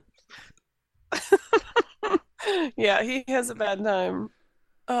bath. Yeah, he has a bad time.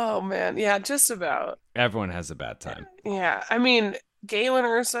 Oh man, yeah, just about. Everyone has a bad time. Yeah, I mean, Galen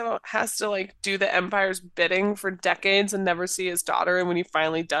Erso has to like do the Empire's bidding for decades and never see his daughter, and when he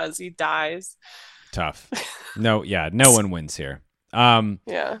finally does, he dies. Tough. No one wins here.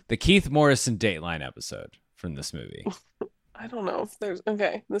 Yeah. The Keith Morrison Dateline episode from this movie. I don't know if there's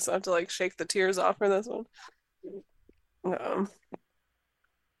okay. This I have to like shake the tears off for this one.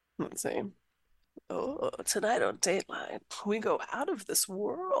 Let's see. Oh, tonight on Dateline, we go out of this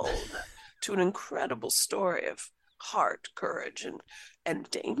world to an incredible story of heart, courage, and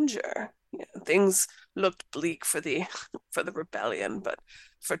danger. Yeah, things looked bleak for the rebellion, but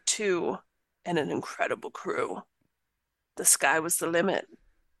for two and an incredible crew, the sky was the limit.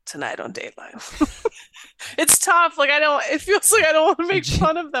 Tonight on Dateline. It's tough. Like it feels like I don't want to make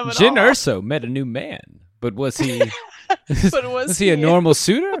fun of them at all. Jyn Erso met a new man, but was he? Was he a normal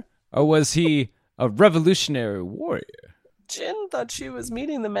suitor, or was he a revolutionary warrior? Jyn thought she was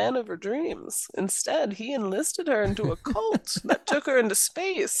meeting the man of her dreams. Instead, he enlisted her into a cult that took her into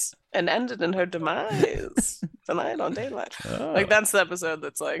space and ended in her demise. Tonight on Daylight. Oh. Like, that's the episode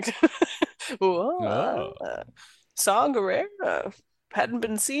that's like, whoa, Saw Gerrera. Hadn't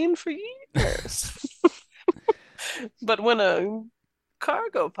been seen for years. But when a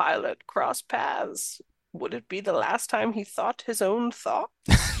cargo pilot crossed paths, would it be the last time he thought his own thoughts?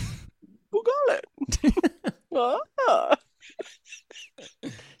 Who got it?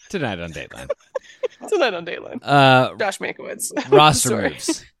 Tonight on Dateline. Tonight on Dateline. Josh Mankiewicz. Roster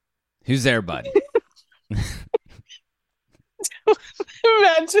moves. Who's there, bud?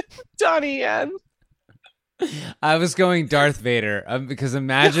 Imagine Donnie Yen. I was going Darth Vader because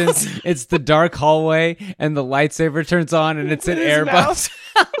imagine it's the dark hallway and the lightsaber turns on and it's an Airbus.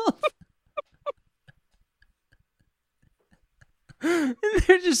 And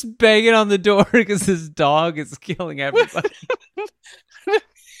they're just banging on the door because this dog is killing everybody.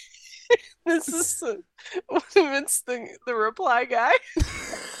 This is it's the reply guy.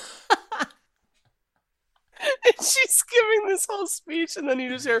 And she's giving this whole speech and then you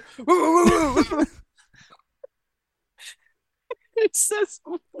just hear it says,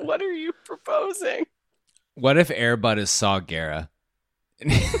 what are you proposing? What if Airbud is Saw Gerrera?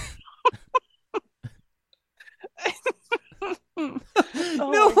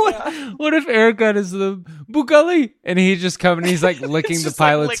 What if Airbud is the Bugali? And he just comes and he's like licking the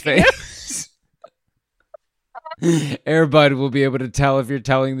pilot's face. Airbud will be able to tell if you're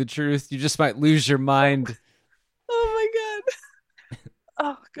telling the truth. You just might lose your mind. Oh my god.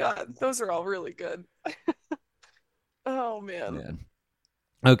 Oh god. Those are all really good. Oh man.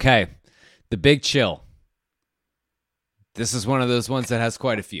 Okay. The Big Chill. This is one of those ones that has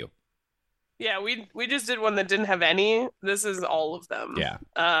quite a few. Yeah, we just did one that didn't have any. This is all of them. Yeah.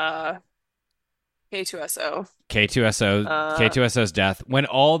 K2SO. K2SO's death. When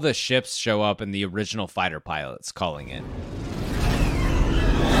all the ships show up and the original fighter pilots calling in.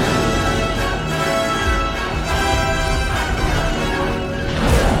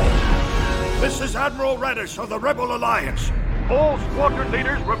 This is Admiral Radish of the Rebel Alliance. All squadron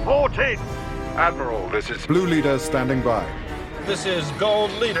leaders report in. Admiral, this is Blue Leader standing by. This is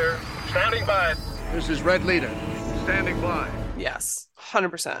Gold Leader standing by. This is Red Leader standing by. Yes.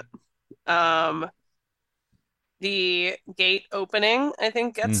 100%. The gate opening, I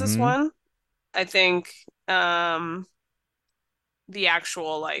think, gets this one. I think the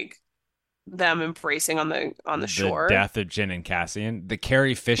actual like them embracing on the shore. The death of Jin and Cassian. The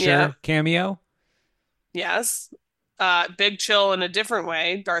Carrie Fisher cameo. Yes. Big Chill in a different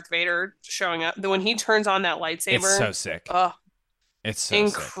way. Darth Vader showing up. When he turns on that lightsaber. It's so sick. Oh, it's so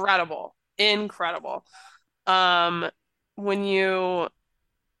incredible. Sick. Incredible.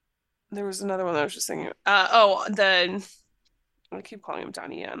 There was another one that I was just thinking. I keep calling him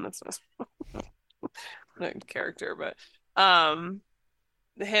Donnie Yen. That's not a character, but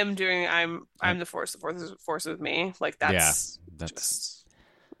him doing I'm the Force is with me. Like that's just,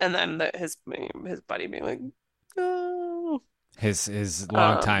 and then his buddy being like, oh. His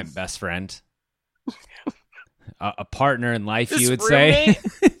longtime best friend, a partner in life, you would roommate?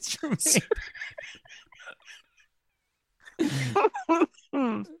 Say.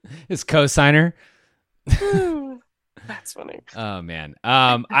 His co-signer. That's funny. Oh man.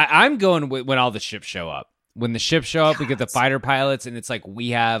 I'm going when all the ships show up. When the ships show up, we get the fighter pilots, and it's like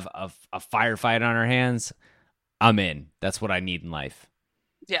we have a firefight on our hands. I'm in. That's what I need in life.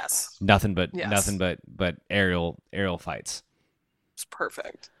 Yes. Nothing but aerial fights. It's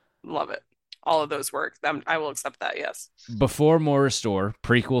perfect. Love it. All of those work. I will accept that. Yes. Before, more, restore,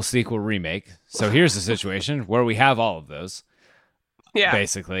 prequel, sequel, remake. So here's the situation where we have all of those. Yeah.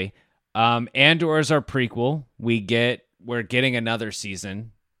 Basically. Andor is our prequel. We're getting another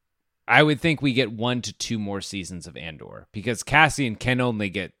season. I would think we get 1 to 2 more seasons of Andor because Cassian can only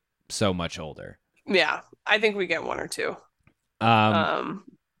get so much older. Yeah. I think we get 1 or 2.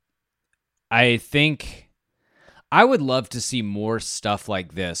 I think I would love to see more stuff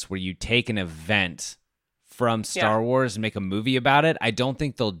like this where you take an event from Star Wars and make a movie about it. I don't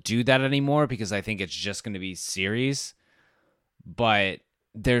think they'll do that anymore because I think it's just going to be series. But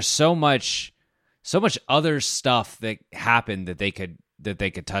there's so much other stuff that happened that they could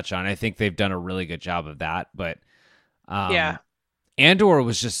touch on. I think they've done a really good job of that. But Andor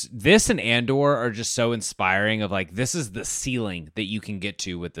was just this, and Andor are just so inspiring. Of like, this is the ceiling that you can get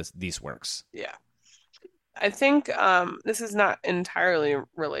to with these works. Yeah, I think this is not entirely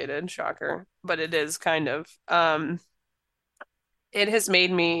related, shocker, but it is kind of. It has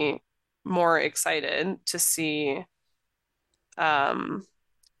made me more excited to see the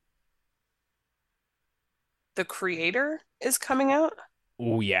Creator is coming out.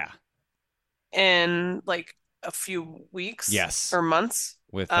 Oh yeah, in like a few weeks, yes, or months,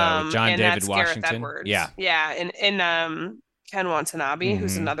 with John David Washington. Gareth Edwards. Yeah, and Ken Watanabe,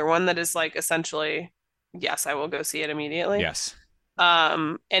 who's another one that is like essentially, yes, I will go see it immediately. Yes,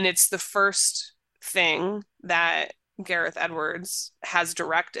 and it's the first thing that Gareth Edwards has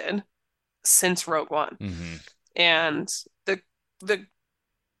directed since Rogue One, and the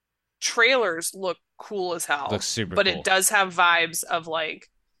trailers look cool as hell. Looks super but cool. It does have vibes of like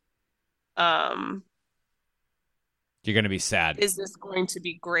you're gonna be sad. Is this going to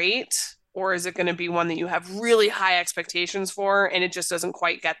be great, or is it going to be one that you have really high expectations for and it just doesn't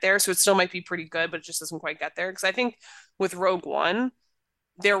quite get there? So it still might be pretty good, but it just doesn't quite get there. Because I think with Rogue One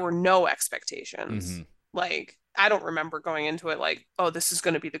there were no expectations. Like, I don't remember going into it like, oh, this is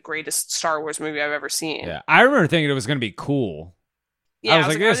going to be the greatest Star Wars movie I've ever seen. Yeah, I remember thinking it was going to be cool. Yeah, I was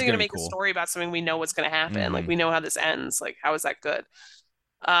like, are they going to make a story about something we know what's going to happen? Like, we know how this ends. Like, how is that good?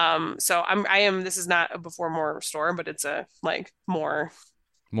 So this is not a Before, More, Restore, but it's a like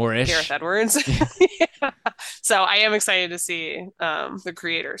more-ish Gareth Edwards. Yeah. So I am excited to see the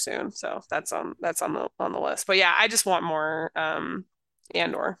Creator soon. So that's on the list. But yeah, I just want more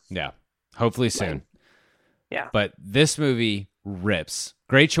Andor. Yeah. Hopefully soon. Yeah. But this movie rips.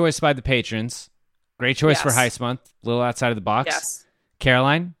 Great choice by the patrons. Great choice for Heist Month. A little outside of the box. Yes.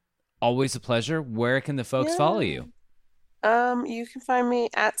 Caroline, always a pleasure. Where can the folks follow you? You can find me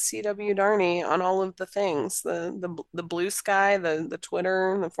at CW Darney on all of the things. The Blue Sky, the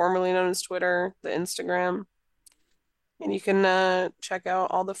Twitter, the formerly known as Twitter, the Instagram. And you can check out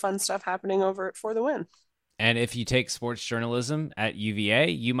all the fun stuff happening over at For the Win. And if you take sports journalism at UVA,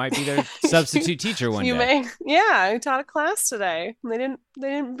 you might be their substitute teacher one day. You may. Yeah, I taught a class today. They didn't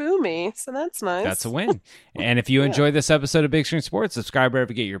boo me, so that's nice. That's a win. And if you enjoyed this episode of Big Screen Sports, subscribe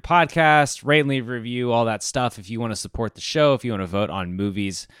wherever you get your podcast, rate and leave a review, all that stuff. If you want to support the show, if you want to vote on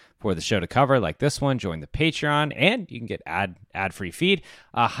movies for the show to cover, like this one, join the Patreon, and you can get ad-free feed.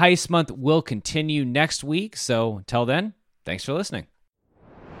 Heist Month will continue next week. So until then, thanks for listening.